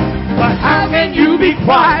alone. But how can you be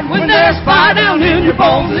quiet when there's fire down in your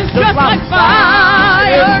bones? It's just like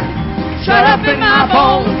fire. Shut up in my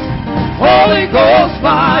bones. Holy Ghost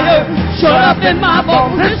fire, shut up in my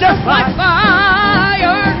bones. It's just like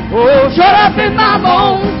fire. Oh, shut up in my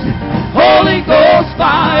bones. Holy Ghost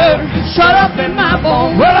fire, shut up in my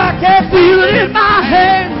bones. Well, I can't feel it in my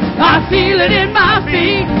hands. I feel it in my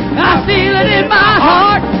feet. I feel it in my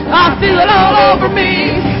heart. I feel it all over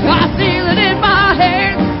me. I feel it in my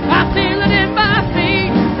hands. I feel it in my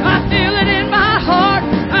feet. I feel it in my heart.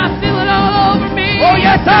 I feel it all over me. Oh,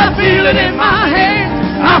 yes, I feel it in my hands.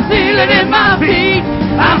 I feel it in my feet.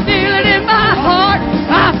 I feel it in my heart.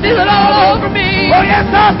 I feel it all over me. Oh, yes,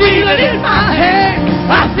 I feel it in my hands.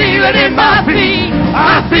 I feel it in my feet.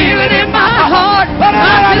 I feel it in my heart.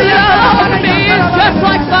 I feel it all over me. It's just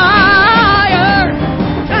like fire.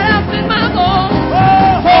 Shut up in my bones.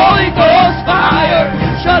 Holy Ghost fire.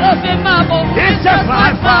 Shut up in my bones. It's just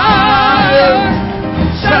like fire.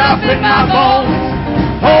 Shut up in my bones.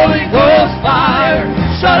 Holy Ghost fire.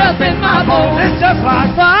 Shut up in my bones. It's just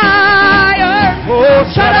like fire. Oh,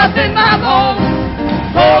 shut up in my bones.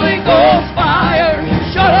 Holy Ghost fire.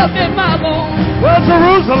 Shut up in my bones. Well,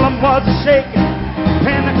 Jerusalem was shaking.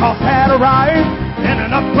 Pentecost had arrived in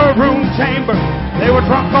an upper room chamber. They were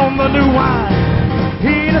drunk on the new wine.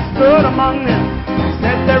 Peter stood among them,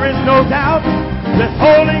 said there is no doubt this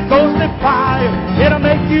Holy Ghost and fire, it'll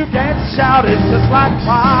make you dance, shout. It's just like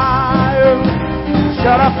fire.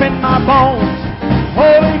 Shut up in my bones.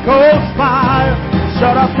 Holy Ghost fire.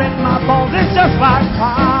 Shut up in my bones. It's just like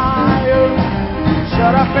fire.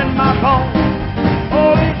 Shut up in my bones.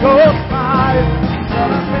 Holy Ghost fire. Shut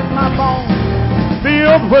up in my bones.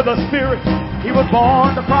 Filled with the Spirit, he was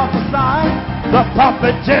born to prophesy. The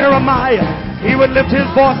prophet Jeremiah, he would lift his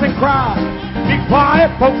voice and cry. Be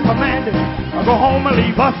quiet, folks commanded, or go home and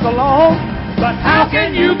leave us alone. But how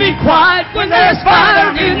can you be quiet when there's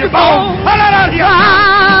fire in your bones?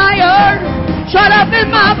 Fire, shut up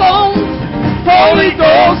in my bones. Holy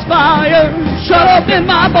Ghost fire, shut up in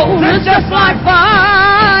my bones. It's just like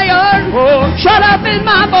fire. Oh, shut up in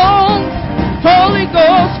my bones. Holy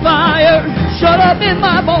Ghost fire, shut up in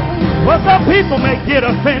my bones. Well, some people may get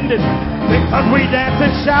offended because we dance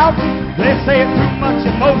and shout. They say it's too much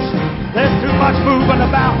emotion, there's too much moving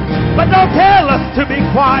about. But don't tell us to be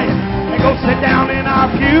quiet and go sit down in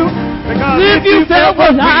our pew. Because if you felt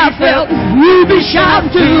what I felt, you'd be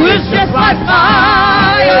shouting too. It's just like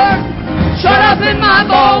fire. Shut up in my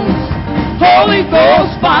bones. Holy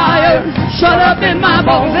Ghost fire, shut up in my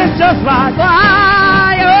bones. It's just like fire.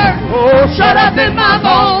 fire. Oh, shut up in my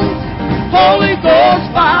bones. Holy Ghost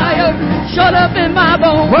fire, shut up in my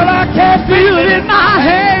bones. Well, I can't feel it in my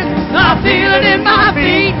hands. I feel it in my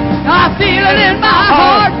feet. I feel it in my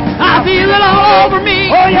heart. I feel it all over me.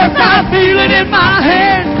 Oh, yes, I feel it in my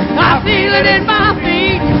hands. I feel it in my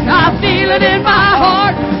feet. I feel it in my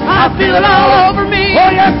heart. I feel it all over me.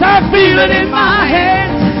 Oh, yes, I feel it in my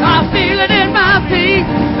hands. I feel it in my feet.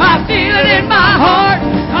 I feel it in my heart.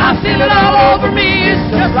 I feel it all over me. It's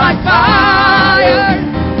just like fire.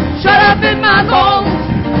 Shut up in my bones.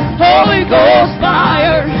 Holy Ghost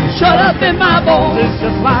fire. Shut up in my bones. It's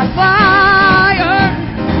just like fire.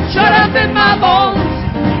 Shut up in my bones.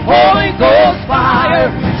 Holy Ghost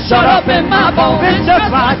fire. Shut up in my bones. It's just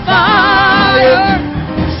like fire.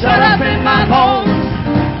 Shut up in my bones.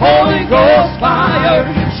 Holy Ghost fire.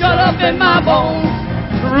 Shut up in my bones.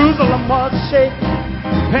 Jerusalem was shaking.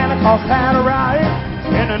 Pentecost had arrived.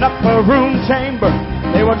 In an upper room chamber,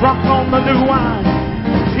 they were drunk on the new wine.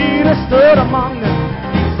 Peter stood among them.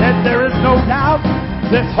 He said, there is no doubt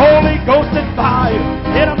this Holy Ghost and fire,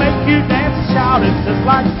 it'll make you dance and shout. It's just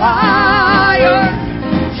like fire.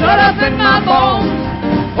 Shut up in my bones.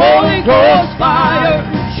 Holy Ghost fire.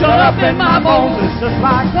 Shut up in my bones. It's just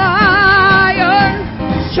like fire.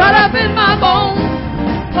 Shut up in my bones.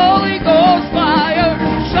 Holy Ghost fire.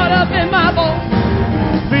 Shut up in my bones.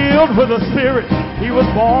 Filled with the Spirit, he was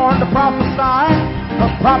born to prophesy. The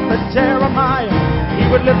prophet Jeremiah, he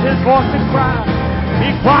would lift his voice and cry,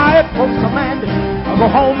 be quiet, folks commanded, I'll go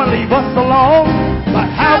home and leave us alone. But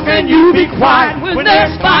how can you be quiet when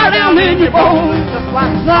there's fire down in your bones? Just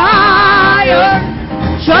like fire,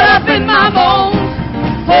 shut up in my bones.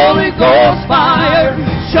 Holy Ghost fire,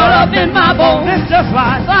 shut up in my bones. It's just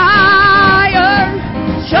like fire,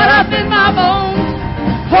 shut up in my bones.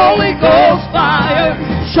 Holy Ghost fire,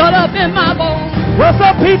 shut up in my bones. Well,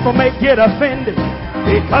 some people may get offended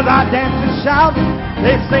because I dance and shout.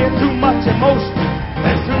 They say it's too much emotion,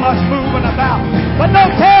 there's too much moving about. But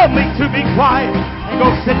don't tell me to be quiet and go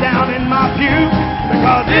sit down in my pew.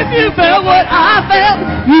 Because if you felt what I felt,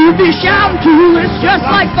 you'd be shouting too. It's just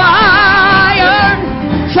like fire.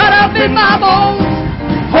 Shut up in my bones.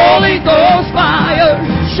 Holy Ghost fire.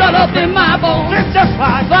 Shut up in my bones. It's just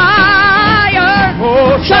like fire.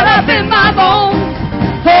 Oh, shut up in my bones.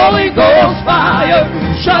 Holy Ghost fire.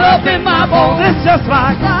 Shut up in my bones. It's just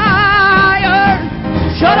like fire.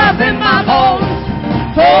 Shut up in my bones.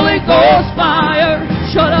 Holy Ghost fire.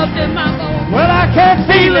 Shut up in my bones. Well, I can't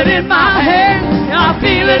feel it in my hands. I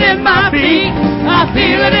feel it in my feet. I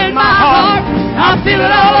feel it in my heart. I feel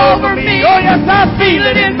it all over me. Oh, yes, I feel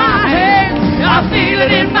it in my hands. I feel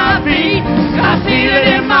it in my feet. I feel it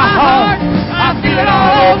in my heart. I feel it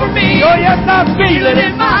all over me. Oh, yes, I feel it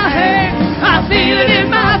in my hands. I feel it in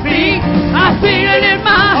my feet. I feel it in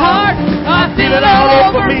my heart. I feel it all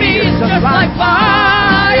over me. It's just like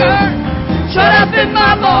fire. Shut up in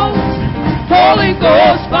my bones. Holy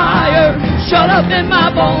Ghost fire. Shut up in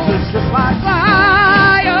my bones. It's just like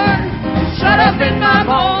fire. Shut up in my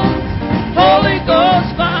bones. Holy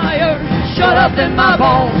Ghost fire. Shut up in my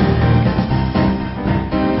bones.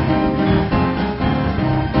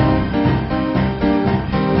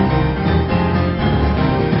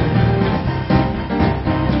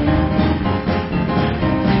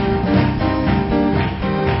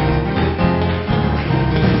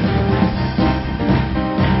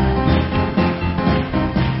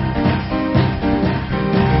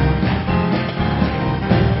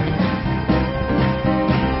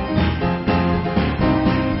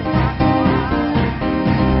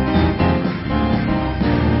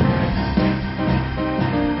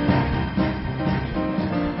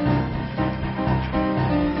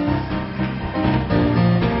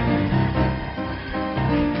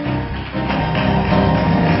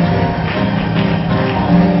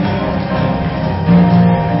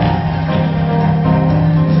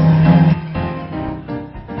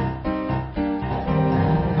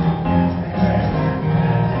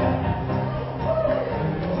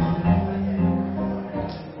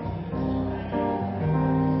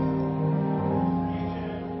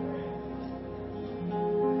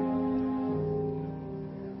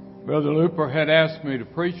 Brother Looper had asked me to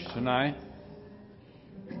preach tonight.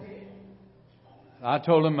 I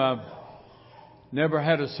told him I've never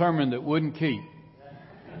had a sermon that wouldn't keep.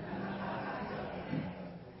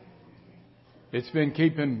 It's been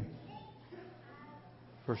keeping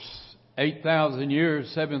for 8,000 years,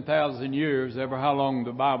 7,000 years, ever how long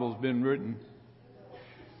the Bible's been written.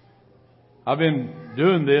 I've been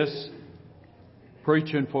doing this,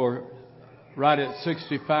 preaching for right at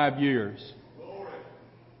 65 years.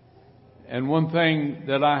 And one thing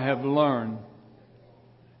that I have learned,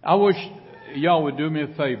 I wish y'all would do me a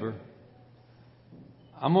favor.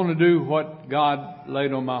 I'm going to do what God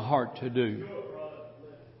laid on my heart to do.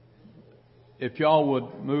 If y'all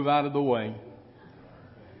would move out of the way.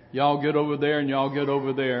 Y'all get over there and y'all get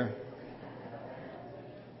over there.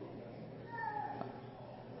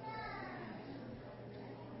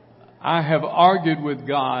 I have argued with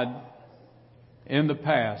God in the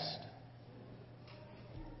past.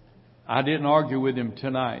 I didn't argue with Him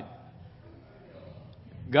tonight.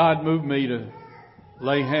 God moved me to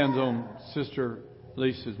lay hands on Sister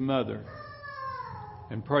Lisa's mother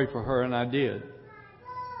and pray for her, and I did.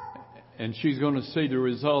 And she's going to see the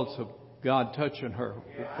results of God touching her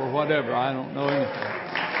for whatever. I don't know anything.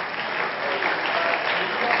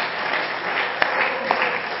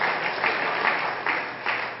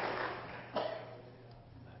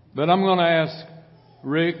 But I'm going to ask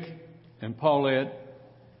Rick and Paulette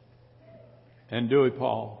and Dewey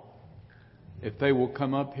Paul if they will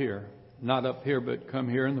come up here. Not up here, but come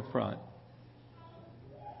here in the front.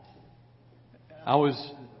 I was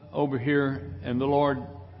over here and the Lord...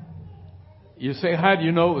 You say, how do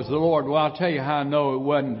you know it was the Lord? Well, I'll tell you how I know it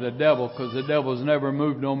wasn't the devil, because the devil's never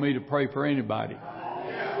moved on me to pray for anybody.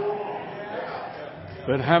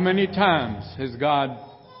 But how many times has God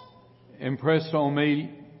impressed on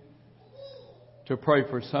me to pray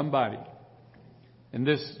for somebody? And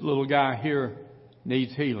this little guy here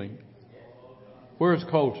needs healing. Where's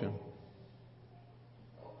Colton?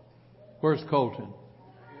 Where's Colton?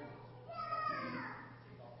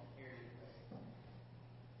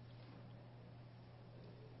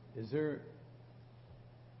 Is there...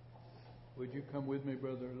 Would you come with me,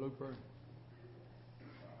 Brother Looper?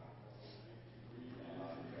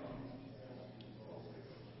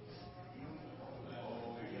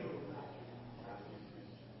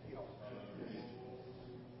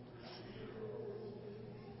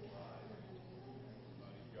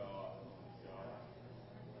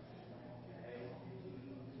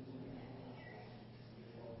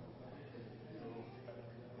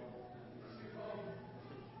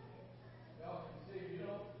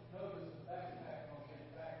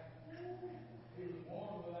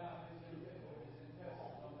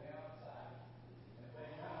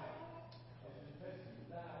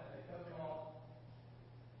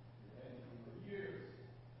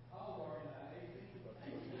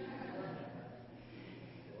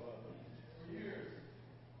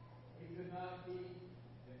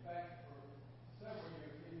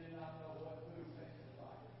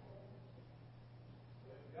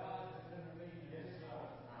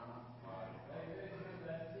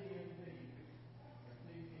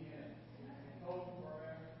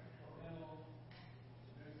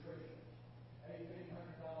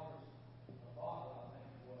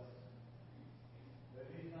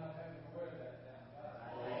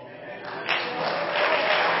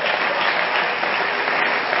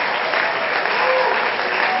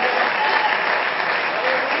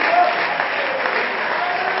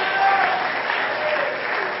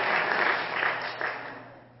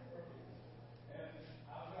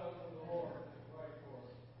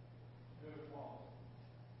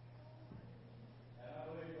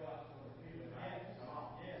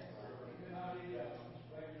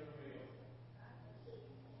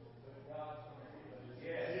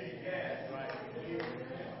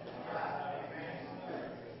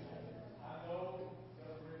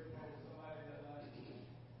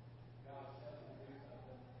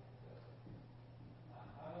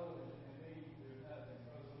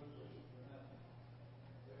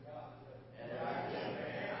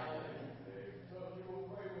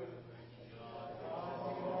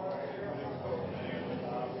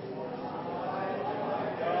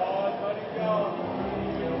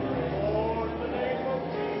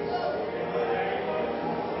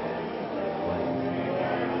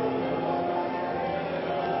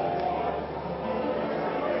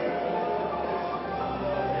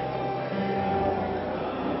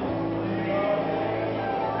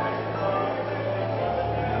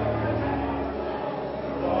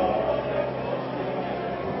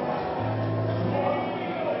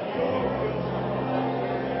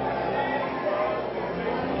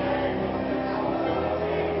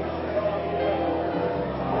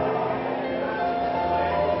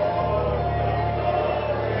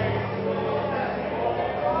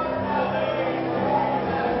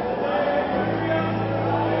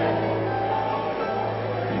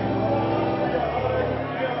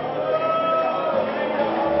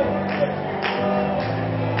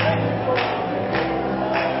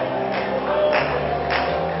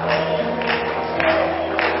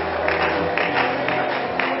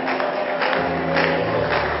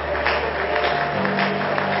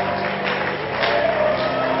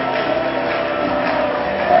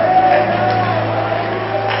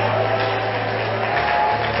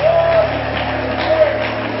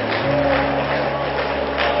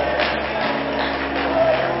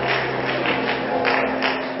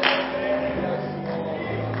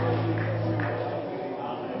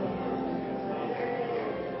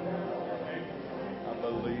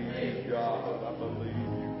 God. I believe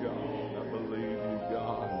you, God. I believe you,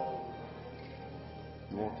 God.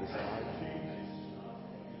 You want this light, Jesus?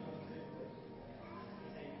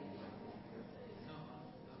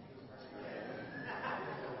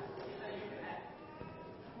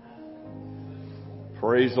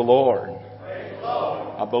 Praise the Lord.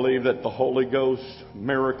 I believe that the Holy Ghost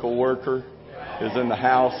miracle worker is in the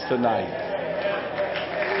house tonight.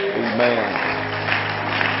 Amen.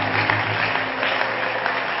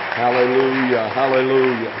 Hallelujah.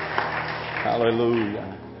 Hallelujah.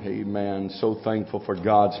 Hallelujah. Amen. So thankful for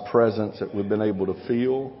God's presence that we've been able to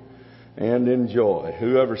feel and enjoy.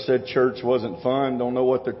 Whoever said church wasn't fun don't know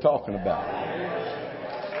what they're talking about.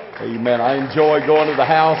 Amen. I enjoy going to the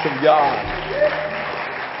house of God.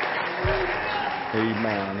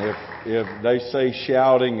 Amen. If they say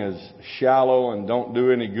shouting is shallow and don't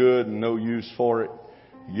do any good and no use for it,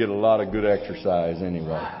 you get a lot of good exercise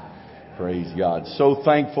anyway. Praise God. So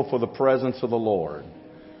thankful for the presence of the Lord.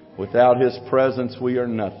 Without His presence, we are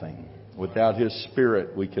nothing. Without His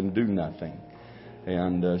Spirit, we can do nothing.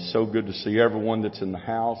 And so good to see everyone that's in the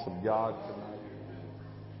house of God tonight.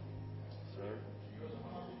 Sir?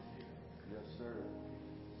 Yes, sir.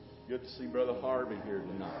 Good to see Brother Harvey here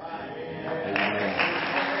tonight.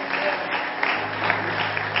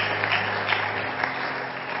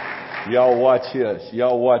 Amen. Y'all watch this.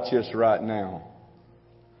 Y'all watch this right now.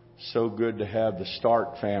 So good to have the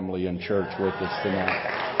Stark family in church with us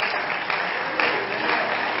tonight.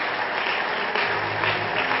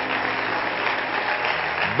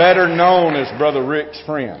 Better known as Brother Rick's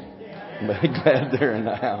friend. But glad they're in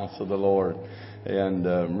the house of the Lord. And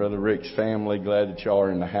Brother Rick's family, glad that y'all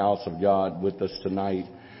are in the house of God with us tonight.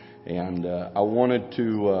 And I wanted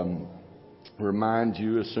to remind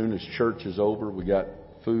you, as soon as church is over, we got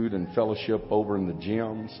food and fellowship over in the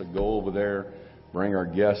gym. So go over there, bring our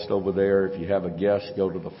guest over there. If you have a guest, go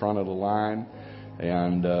to the front of the line.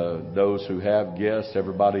 And those who have guests,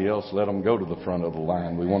 everybody else, let them go to the front of the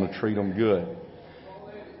line. We want to treat them good.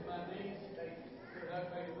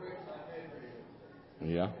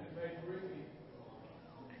 Yeah.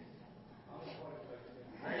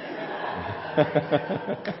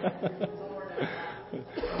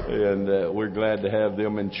 And we're glad to have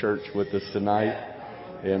them in church with us tonight.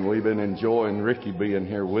 And we've been enjoying Ricky being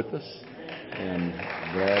here with us. And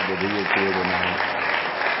glad that he is here tonight.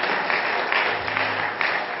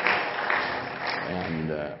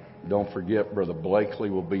 And don't forget, Brother Blakely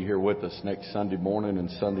will be here with us next Sunday morning and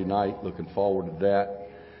Sunday night. Looking forward to that.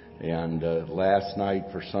 And last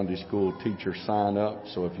night for Sunday school teacher sign up.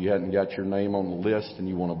 So if you hadn't got your name on the list and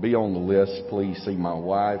you want to be on the list, please see my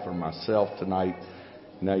wife or myself tonight.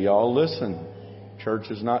 Now y'all listen.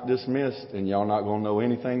 Church is not dismissed, and y'all not going to know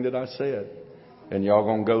anything that I said. And y'all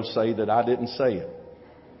going to go say that I didn't say it.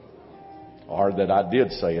 Or that I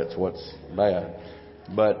did say it's what's bad.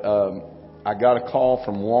 But I got a call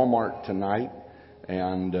from Walmart tonight.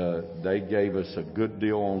 And they gave us a good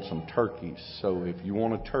deal on some turkeys. So if you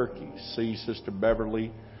want a turkey, see Sister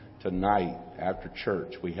Beverly tonight after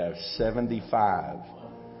church. We have 75.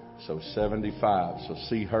 So 75. So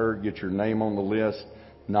see her, get your name on the list.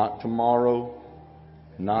 Not tomorrow,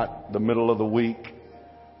 not the middle of the week.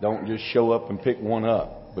 Don't just show up and pick one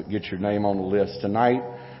up, but get your name on the list tonight.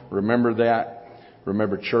 Remember that.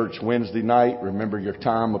 Remember church Wednesday night. Remember your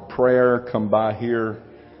time of prayer. Come by here.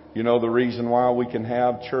 You know the reason why we can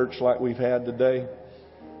have church like we've had today?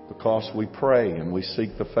 Because we pray and we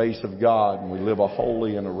seek the face of God and we live a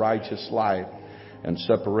holy and a righteous life and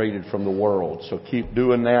separated from the world. So keep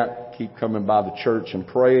doing that. Keep coming by the church and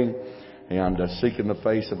praying and seeking the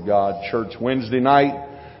face of God. Church Wednesday night,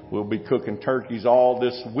 we'll be cooking turkeys all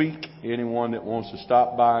this week. Anyone that wants to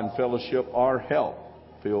stop by and fellowship or help,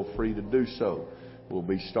 feel free to do so. We'll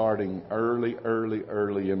be starting early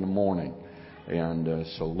in the morning. And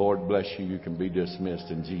so Lord bless you. You can be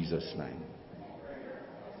dismissed in Jesus' name.